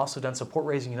then also done support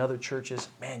raising in other churches,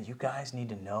 man, you guys need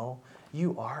to know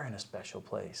you are in a special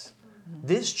place.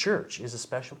 This church is a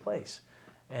special place.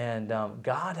 And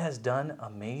God has done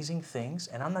amazing things.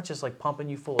 And I'm not just like pumping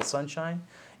you full of sunshine.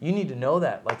 You need to know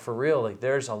that, like for real. Like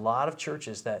there's a lot of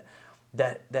churches that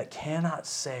cannot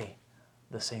say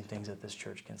the same things that this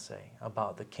church can say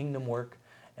about the kingdom work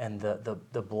and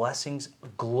the blessings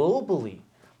globally,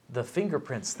 the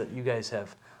fingerprints that you guys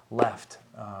have left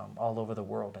all over the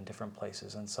world in different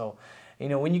places. And so,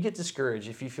 when you get discouraged,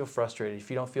 if you feel frustrated, if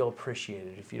you don't feel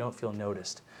appreciated, if you don't feel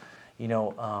noticed,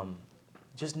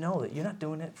 just know that you're not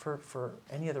doing it for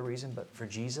any other reason but for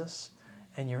Jesus,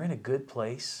 and you're in a good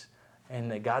place, and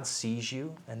that God sees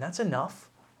you, and that's enough.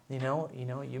 You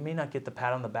may not get the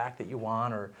pat on the back that you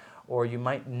want, or you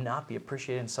might not be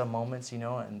appreciated in some moments,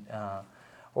 and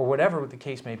or whatever the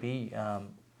case may be.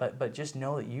 But just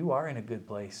know that you are in a good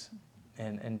place,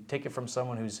 and take it from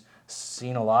someone who's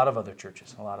seen a lot of other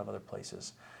churches, a lot of other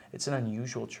places. It's an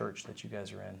unusual church that you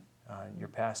guys are in. Your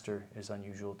pastor is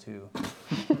unusual too.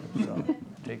 So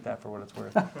take that for what it's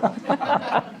worth.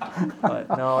 But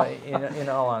no, in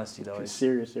all honesty though, it's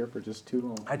serious here for just too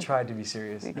long. I tried to be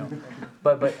serious,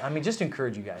 but I mean, just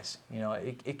encourage you guys.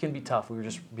 It can be tough.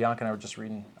 Bianca and I were just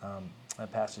reading a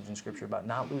passage in Scripture about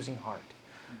not losing heart,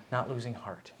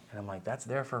 and I'm like, that's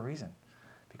there for a reason,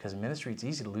 because in ministry it's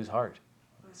easy to lose heart.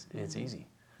 It's easy.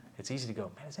 It's easy to go,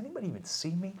 man, does anybody even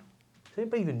see me? Does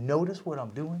anybody even notice what I'm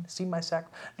doing? See my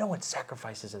sacrifice? No one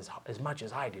sacrifices as much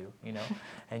as I do,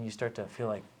 And you start to feel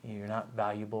like you're not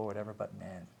valuable or whatever. But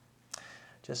man,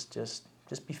 just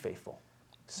be faithful.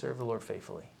 Serve the Lord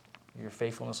faithfully. Your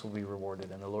faithfulness will be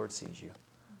rewarded, and the Lord sees you.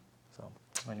 So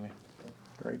anyway,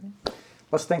 great.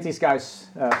 Let's thank these guys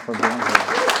for being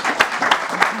here.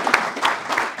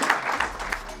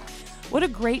 What a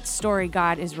great story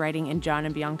God is writing in Jon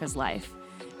and Bianca's life.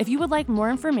 If you would like more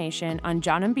information on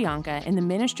Jon and Bianca and the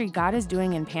ministry God is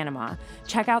doing in Panama,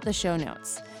 check out the show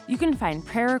notes. You can find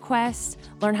prayer requests,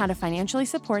 learn how to financially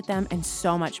support them, and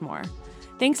so much more.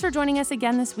 Thanks for joining us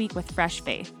again this week with Fresh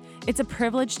Faith. It's a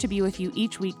privilege to be with you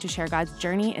each week to share God's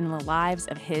journey in the lives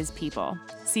of His people.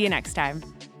 See you next time.